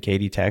KTX Fit in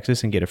Katy,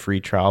 Texas, and get a free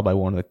trial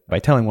by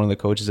telling one of the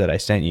coaches that I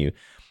sent you.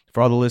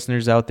 For all the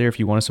listeners out there, if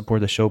you want to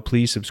support the show,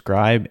 please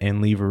subscribe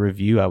and leave a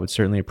review. I would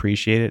certainly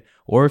appreciate it.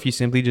 Or if you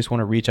simply just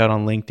want to reach out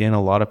on LinkedIn, a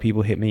lot of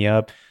people hit me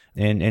up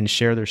and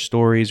share their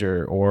stories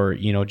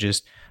or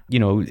just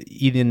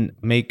even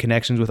make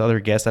connections with other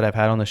guests that I've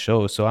had on the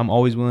show. So I'm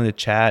always willing to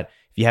chat.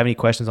 If you have any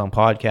questions on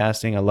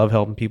podcasting, I love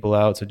helping people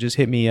out. So just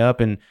hit me up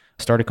and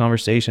start a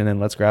conversation and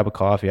let's grab a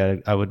coffee.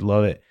 I would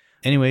love it.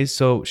 Anyways,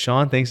 so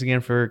Sean, thanks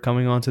again for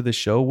coming on to the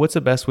show. What's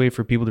the best way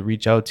for people to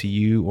reach out to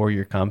you or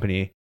your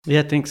company?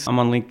 Yeah, thanks. I'm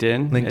on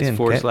LinkedIn. It's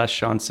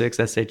 /Sean6,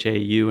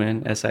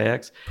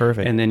 SHAUNSIX.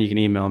 Perfect. And then you can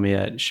email me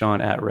at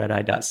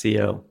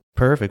sean@redeye.co.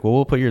 Perfect. Well,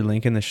 we'll put your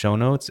link in the show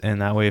notes.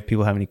 And that way, if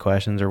people have any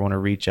questions or want to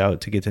reach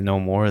out to get to know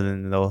more,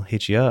 then they'll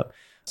hit you up.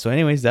 So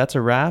anyways, that's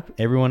a wrap.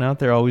 Everyone out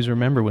there, always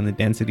remember, when the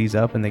density's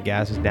up and the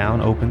gas is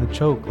down, open the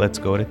choke. Let's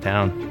go to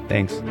town.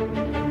 Thanks.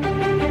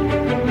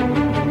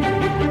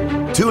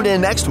 Tune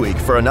in next week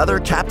for another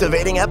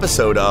captivating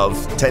episode of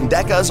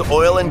Tendeca's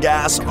Oil and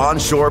Gas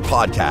Onshore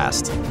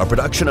Podcast, a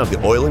production of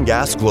the Oil and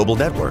Gas Global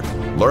Network.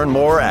 Learn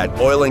more at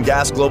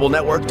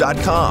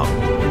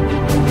oilandgasglobalnetwork.com.